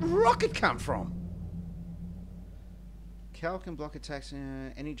 Where did that rocket come from? Cal can block attacks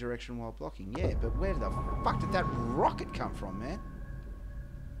in any direction while blocking. Yeah, but where the fuck did that rocket come from, man?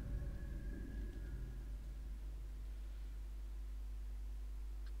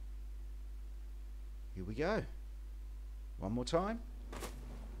 Here we go. One more time.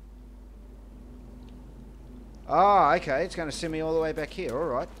 Ah, okay. It's going to send me all the way back here. All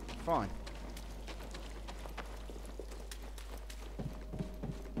right. Fine.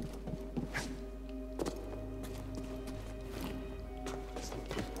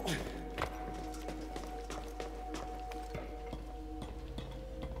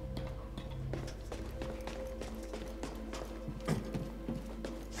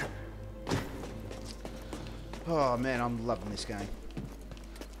 Oh man, I'm loving this game.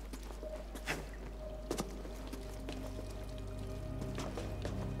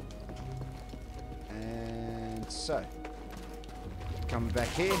 And so, coming back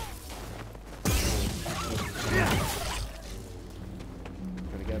here.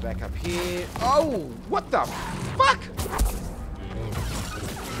 Gotta go back up here. Oh, what the fuck?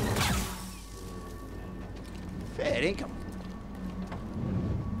 Fair income.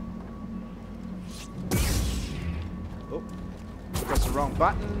 Oh, press the wrong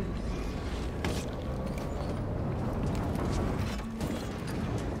button.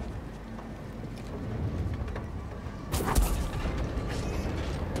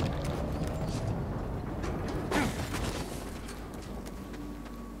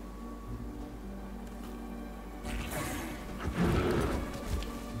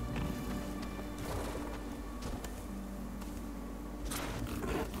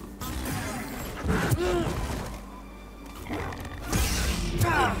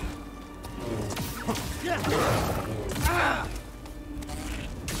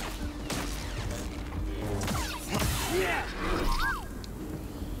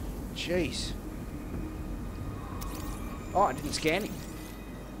 Jeez. Oh, I didn't scan him.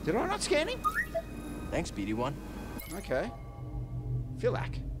 Did I not scan him? Thanks, BD1. Okay.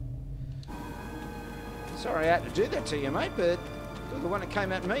 Philak. Sorry I had to do that to you, mate, but you're the one that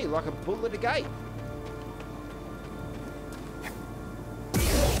came at me like a bull at a gate.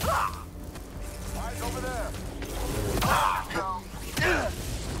 Eyes over there.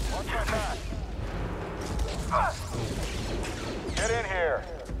 Watch my back. Get in here.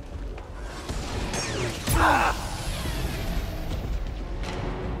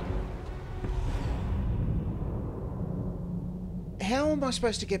 How am I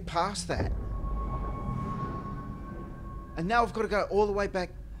supposed to get past that? And now I've got to go all the way back.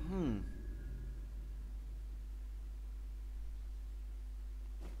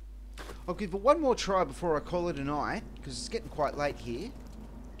 I'll give it one more try before I call it a night, because it's getting quite late here.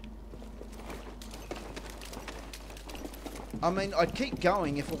 I mean, I'd keep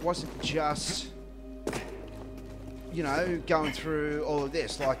going if it wasn't just, you know, going through all of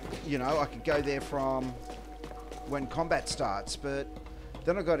this. Like, you know, I could go there from when combat starts, but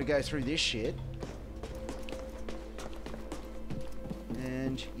then I've got to go through this shit.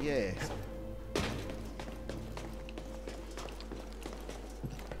 And, yeah.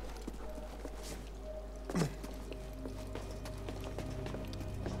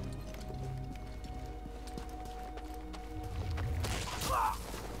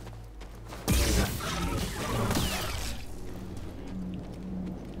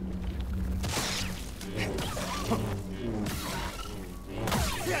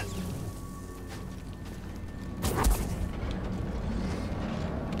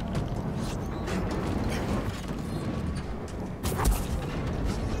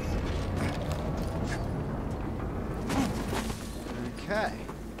 Okay.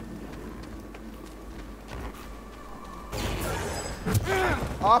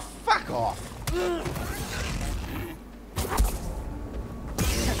 Oh, fuck off.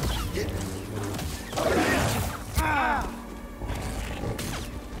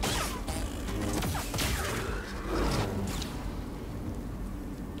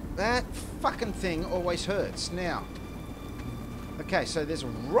 That fucking thing always hurts. Now, Okay, so there's a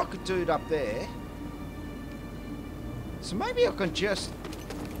rocket dude up there. So maybe I can just...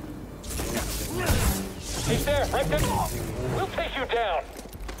 He's there, right there. We'll take you down.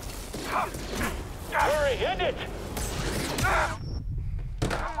 Hurry, end it.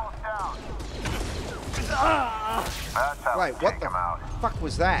 Wait, what the fuck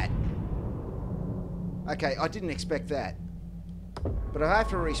was that? Okay, I didn't expect that. But I have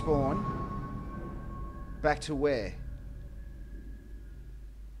to respawn. Back to where?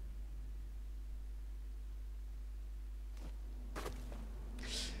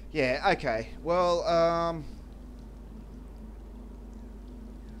 Yeah, okay. Well,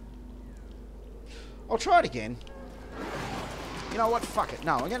 I'll try it again. You know what? Fuck it.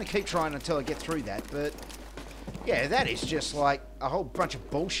 No, I'm going to keep trying until I get through that, but... Yeah, that is just like a whole bunch of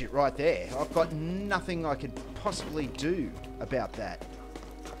bullshit right there. I've got nothing I could possibly do about that.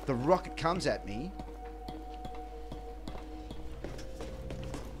 The rocket comes at me.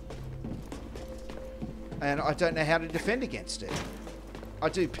 And I don't know how to defend against it. I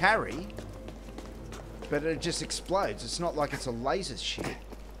do parry, but it just explodes. It's not like it's a laser shit.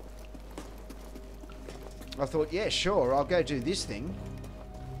 I thought, yeah, sure, I'll go do this thing.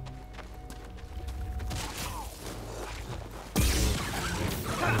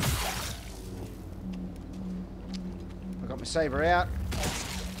 I got my saber out.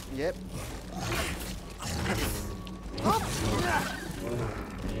 Yep.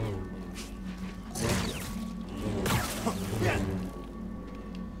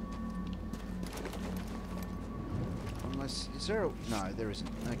 Unless, is there a... No, there isn't.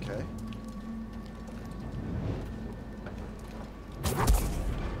 Okay.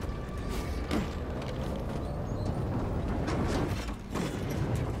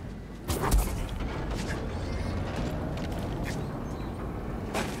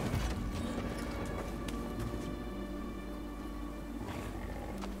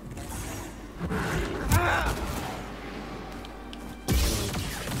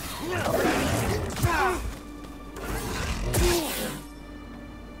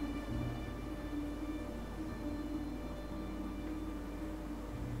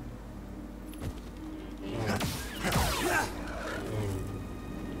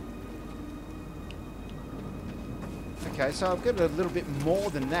 Okay, so I've got a little bit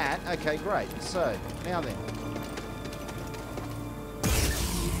more than that. Okay, great. So, now then.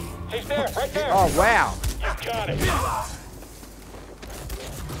 He's there, right there. Oh, wow. You got it.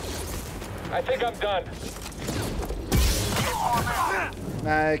 I think I'm done.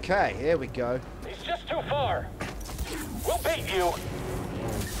 Okay, here we go. He's just too far. We'll beat you.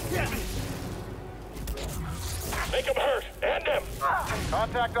 Make him hurt. End him.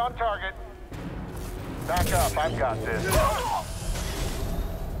 Contact on target. Back up, I've got this.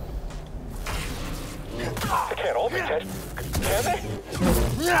 They can't all be dead. Can they?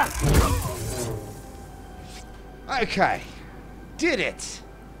 Okay. Did it.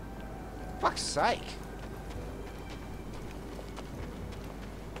 Fuck's sake.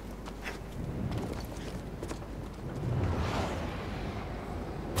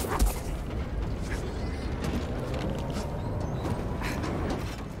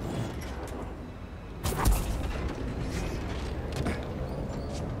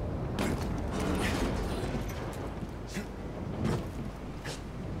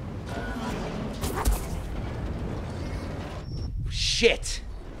 Shit.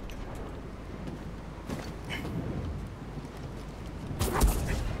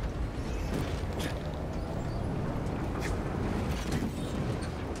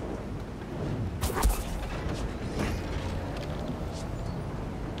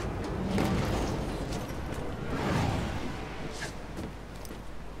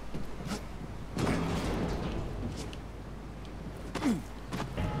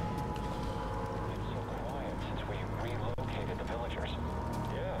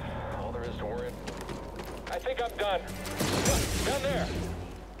 I think I'm done. Look, down there.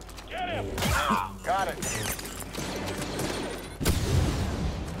 Get him! Got it.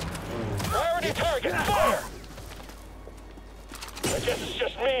 Priority target, fire! I guess it's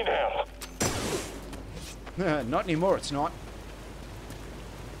just me now. Not anymore, it's not.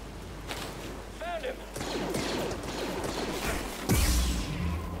 Found him!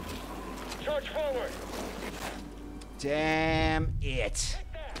 Charge forward! Damn it.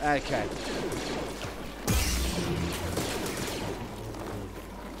 Okay.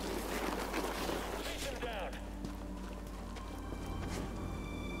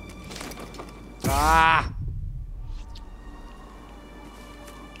 Ah!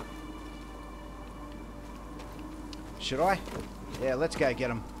 Should I? Yeah, let's go get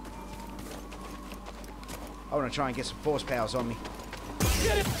him. I want to try and get some force powers on me.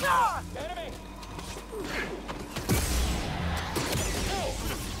 Get it! Ah! Enemy! No!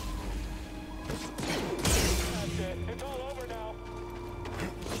 That's it. It's all over now.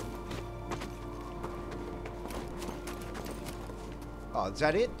 Oh, is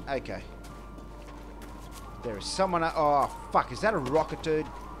that it? Okay. There is someone... Oh, fuck. Is that a rocket, dude?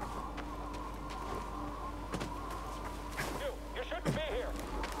 You shouldn't be here.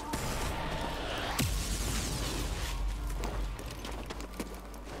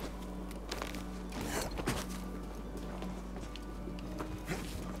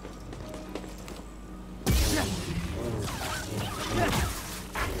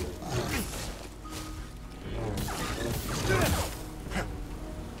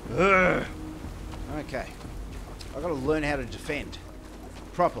 Ugh. Okay. I've got to learn how to defend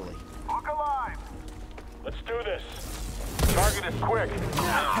properly. Look alive! Let's do this. Target is quick.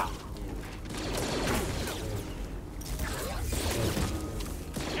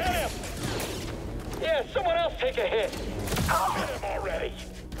 Get him! Yeah, someone else take a hit. Get him already.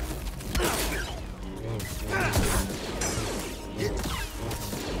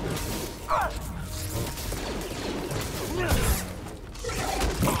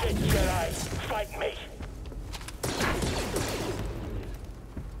 Okay, Jedi, fight me.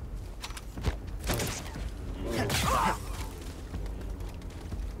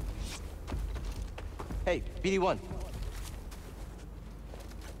 Hey, BD1.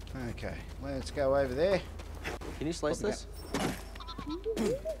 Okay, let's go over there. Can you slice this?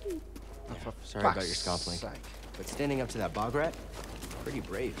 Sorry about your scoffling. Sake. But standing up to that bog rat, pretty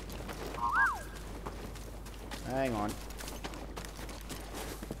brave. Hang on.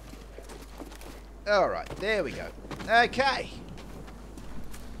 Alright, there we go. Okay.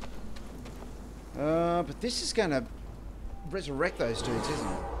 But this is gonna resurrect those dudes, isn't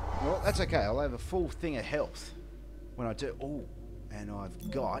it? Well, that's okay. I'll have a full thing of health when I do. Oh, and I've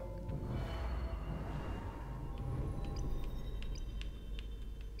got...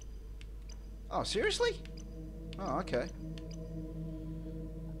 Oh, seriously? Oh, okay.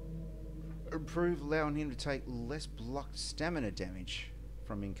 Improve, allowing him to take less blocked stamina damage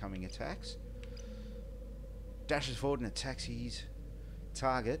from incoming attacks. Dashes forward and attacks his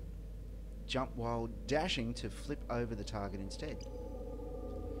target. Jump while dashing to flip over the target instead.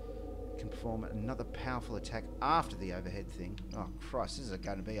 Can perform another powerful attack after the overhead thing. Oh Christ, this is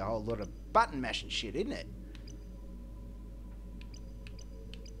going to be a whole lot of button mashing shit, isn't it?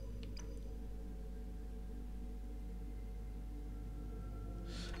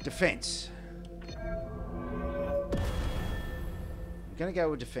 Defense. I'm going to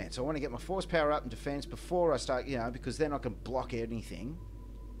go with defense. I want to get my force power up in defense before I start, you know, because then I can block anything.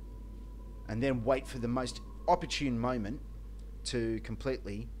 And then wait for the most opportune moment to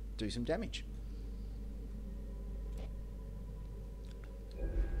completely do some damage.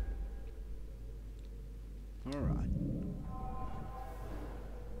 Alright.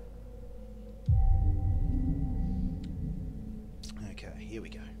 Okay, here we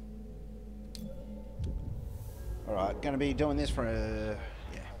go. Alright, gonna be doing this for a...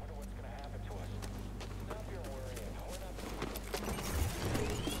 yeah.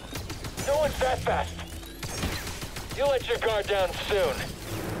 No one's that fast. You'll let your guard down soon.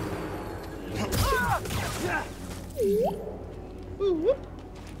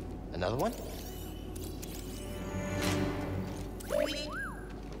 Another one?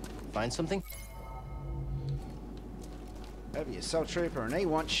 Find something? Over your assault trooper and he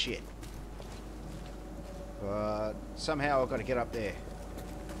wants shit. But somehow I've got to get up there.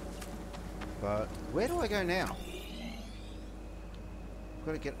 But where do I go now? I've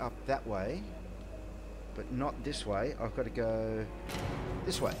got to get up that way. But not this way. I've got to go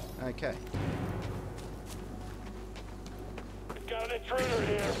this way. Okay. Got an intruder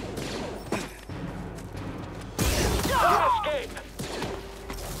here. Escape!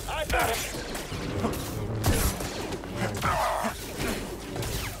 I got it!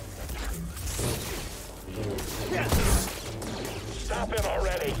 Stop him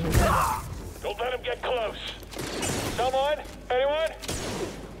already! Don't let him get close! Someone? Anyone?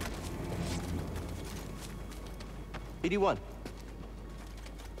 BD1.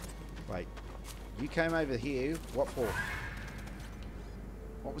 Wait. You came over here. What for?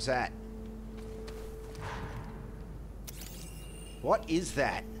 What was that? What is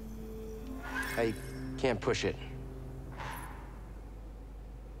that? I can't push it.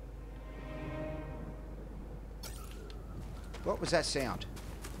 What was that sound?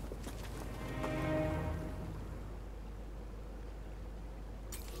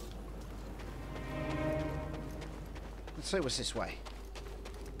 Let's see what's this way.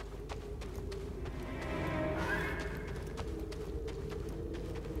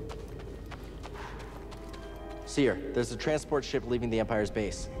 Seer, there's a transport ship leaving the Empire's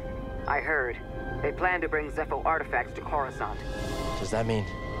base. I heard. They plan to bring Zepho artifacts to Coruscant. Does that mean?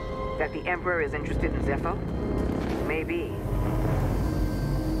 That the Emperor is interested in Zepho? Maybe.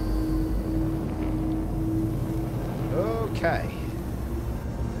 Okay.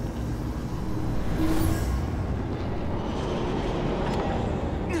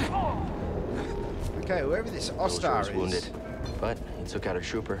 Okay, whoever this Ostar is. Wounded, but he took out a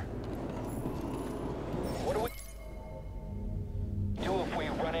trooper. What do we do if we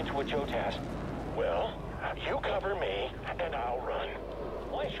run into a JOTAS? Well, you cover me, and I'll run.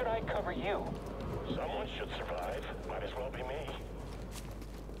 Why should I cover you? Someone should survive. Might as well be me.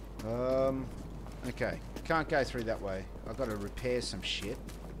 Okay. Can't go through that way. I've got to repair some shit.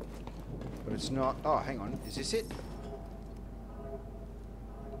 But it's not... Oh, hang on. Is this it?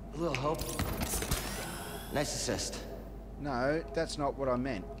 A little help. Nice assist. No, that's not what I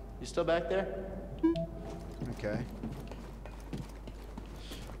meant. You still back there? Okay.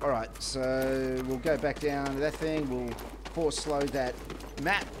 Alright, so we'll go back down to that thing. We'll force slow that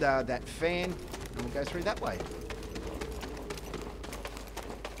map, that fan, and we'll go through that way.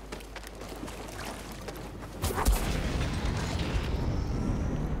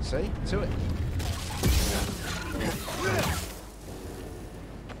 See? To it.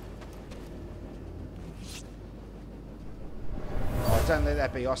 Oh, don't let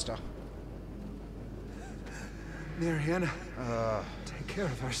that be Oster. Mariana, take care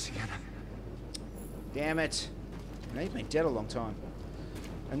of her, Sienna. Damn it. Now, you've been dead a long time.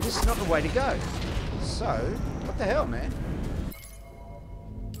 And this is not the way to go. So, what the hell, man?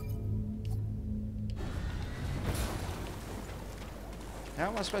 How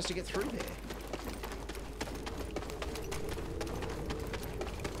am I supposed to get through there?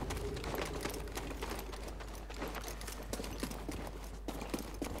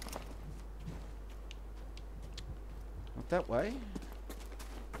 Not that way.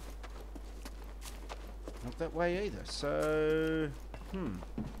 Not that way either. So,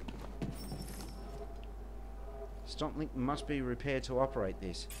 Stomp link must be repaired to operate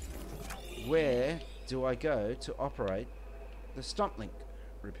this. Where do I go to operate the stomp link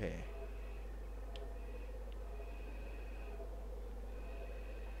repair?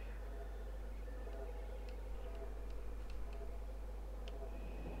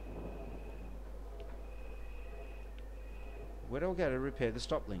 Where do I go to repair the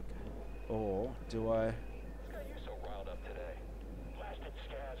stop link? Or do I... Got you so riled up today. Blasted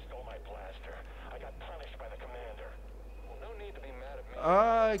Scaz stole my blaster. I got punished by the commander. Well, no need to be mad at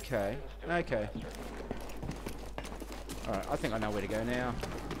me. Okay. Okay. Alright, I think I know where to go now.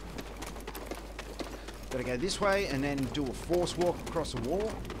 Gotta go this way and then do a force walk across the wall.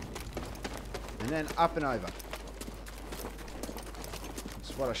 And then up and over.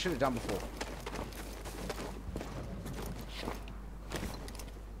 That's what I should have done before.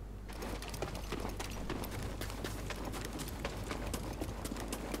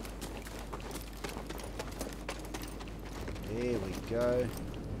 There we go.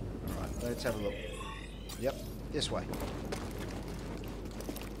 Alright, let's have a look. Yep, this way.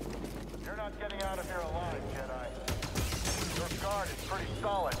 You're not getting out of here alive, Jedi. Your guard is pretty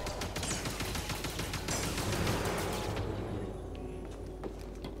solid.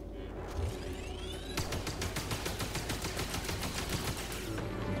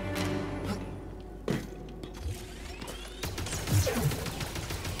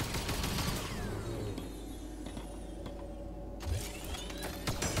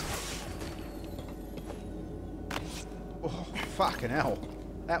 Oh, fucking hell.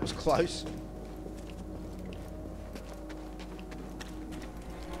 That was close.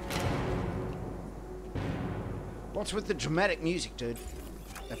 What's with the dramatic music, dude?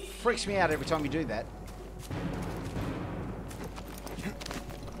 That freaks me out every time you do that.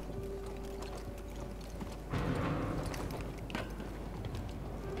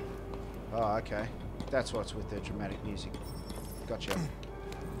 Oh, okay. That's what's with the dramatic music. Gotcha.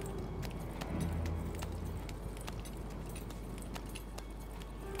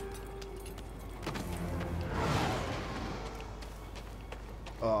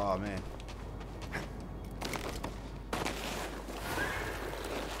 Oh, man.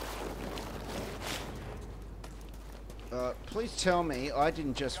 Please tell me I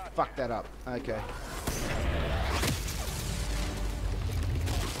didn't just fuck that up. Okay.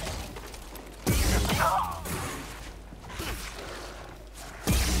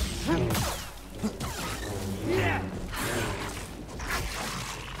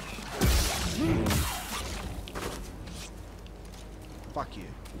 Fuck you.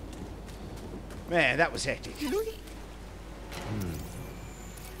 Man, that was hectic.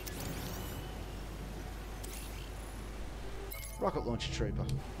 Rocket launcher trooper.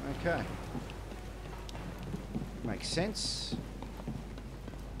 Okay. Makes sense.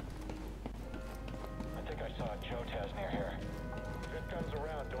 I think I saw a Jotaz near here. If it comes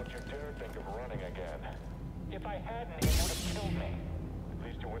around, don't you dare think of running again. If I hadn't, it would have killed me. At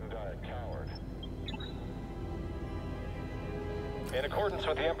least you wouldn't die a coward. In accordance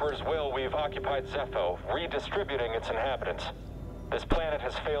with the Emperor's will, we've occupied Zepho, redistributing its inhabitants. This planet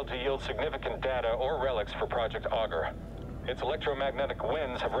has failed to yield significant data or relics for Project Augur. Its electromagnetic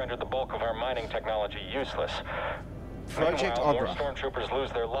winds have rendered the bulk of our mining technology useless. Project Meanwhile, Augur. more stormtroopers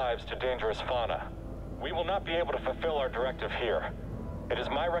lose their lives to dangerous fauna. We will not be able to fulfill our directive here. It is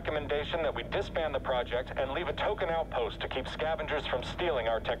my recommendation that we disband the project and leave a token outpost to keep scavengers from stealing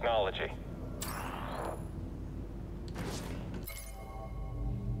our technology.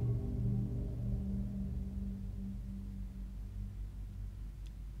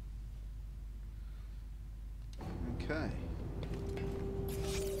 Okay.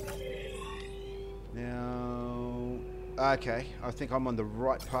 Now, okay, I think I'm on the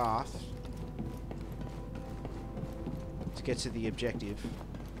right path to get to the objective.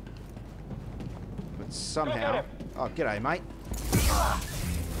 But somehow... Oh, g'day, mate.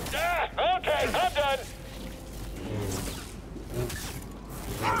 Okay, I'm done!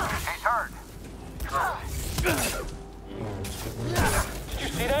 He's hurt. Did you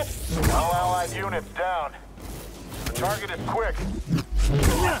see that? All allied units down. The target is quick.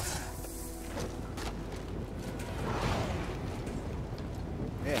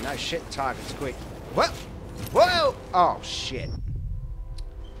 Yeah, no shit, target's quick. What? Whoa! Oh, shit.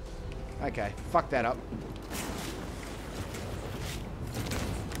 Okay, fuck that up.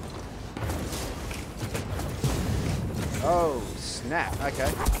 Oh, snap.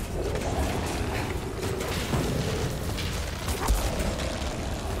 Okay.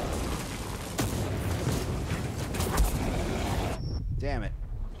 Damn it.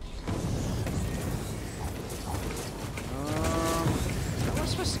 How am I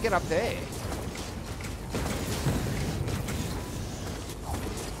supposed to get up there?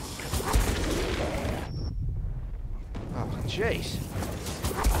 Oh, jeez.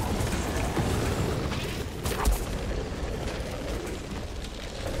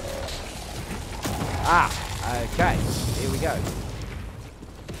 Ah, okay. Here we go.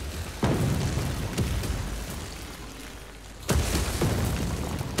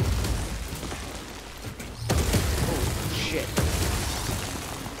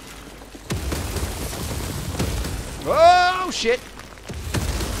 Oh, shit.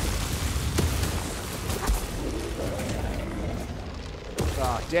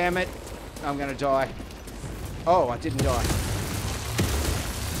 Oh, damn it. I'm gonna die. Oh, I didn't die.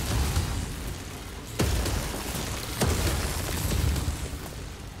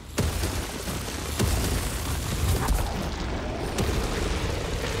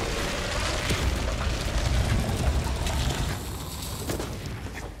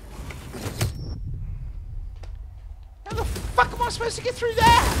 How the fuck am I supposed to get through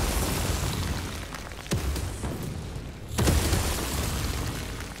that?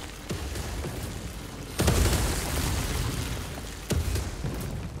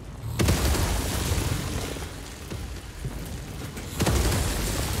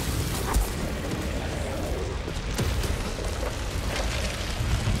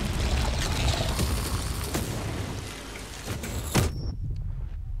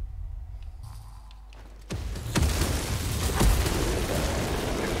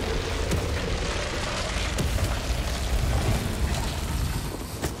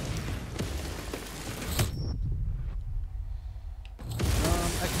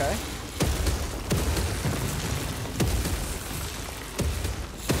 Okay.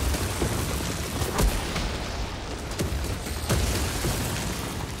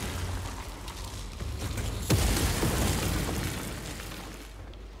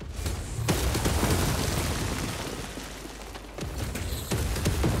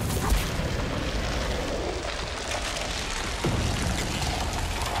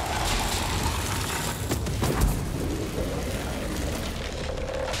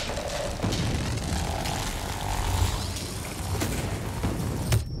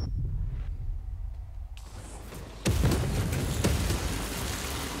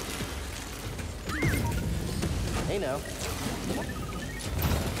 Hey now. What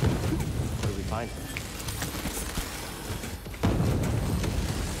did we find?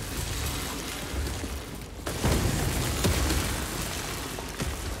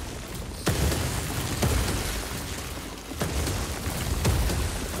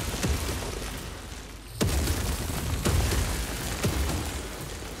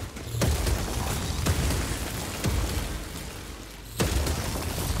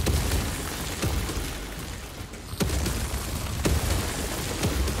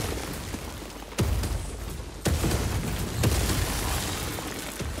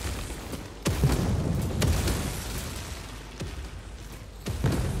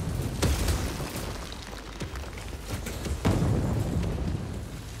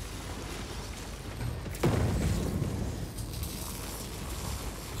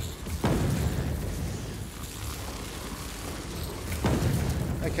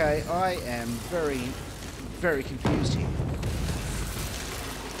 Okay, I am very, very confused here.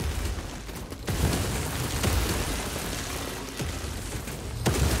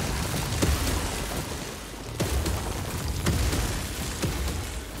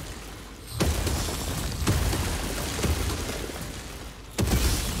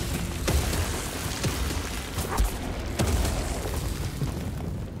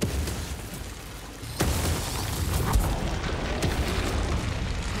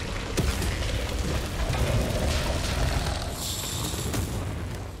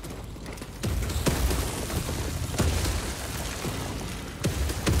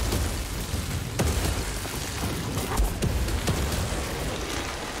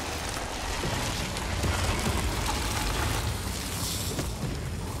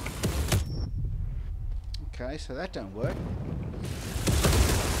 Okay, so that don't work.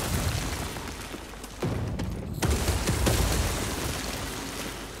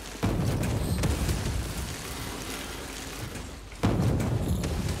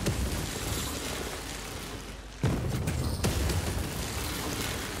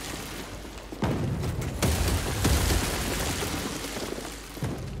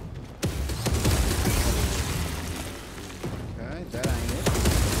 Okay, that ain't it.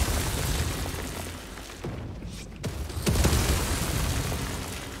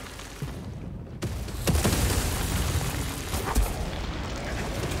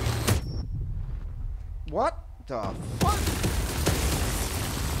 What the fuck?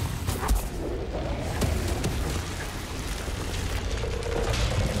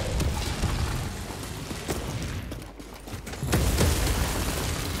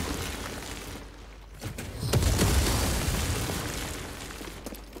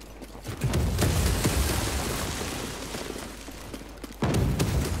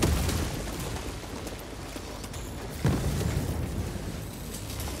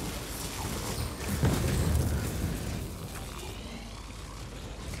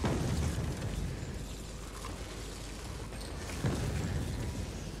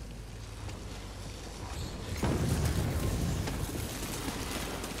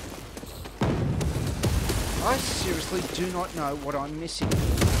 I seriously do not know what I'm missing.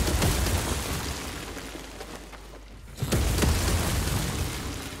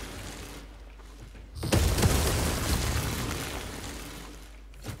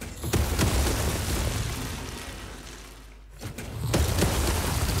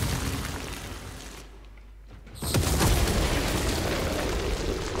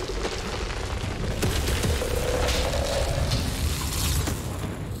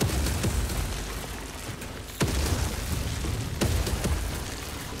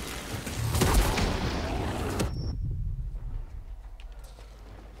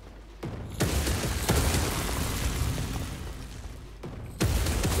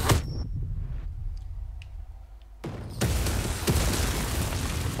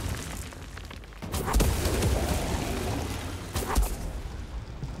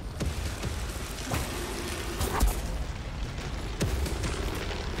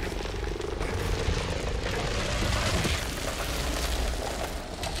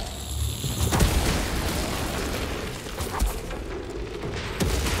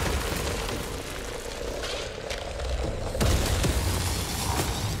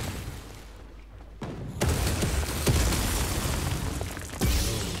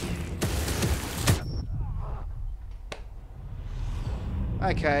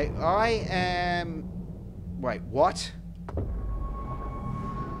 Okay, I am... Wait, what?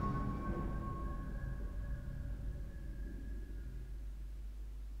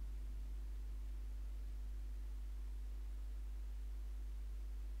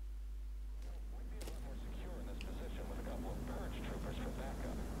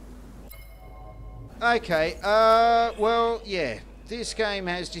 Okay, well, yeah. This game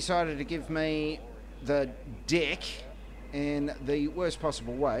has decided to give me the deck in the worst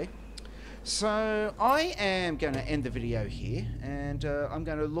possible way. So I am going to end the video here, and I'm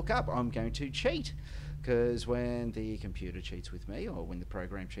going to look up. I'm going to cheat, because when the computer cheats with me, or when the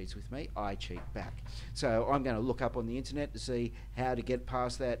program cheats with me, I cheat back. So I'm going to look up on the internet to see how to get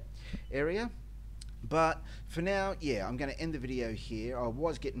past that area. But for now, yeah, I'm going to end the video here. I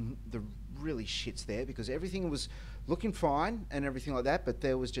was getting the really shits there because everything was looking fine and everything like that, but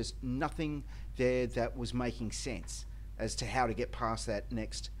there was just nothing there that was making sense as to how to get past that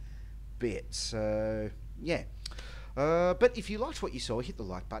next bit. So yeah, but if you liked what you saw, hit the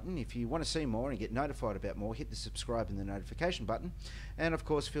like button. If you want to see more and get notified about more, hit the subscribe and the notification button, and of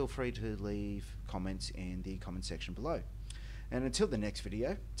course feel free to leave comments in the comment section below. And until the next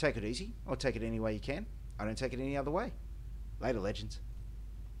video, take it easy, or take it any way you can. I don't take it any other way. Later, legends.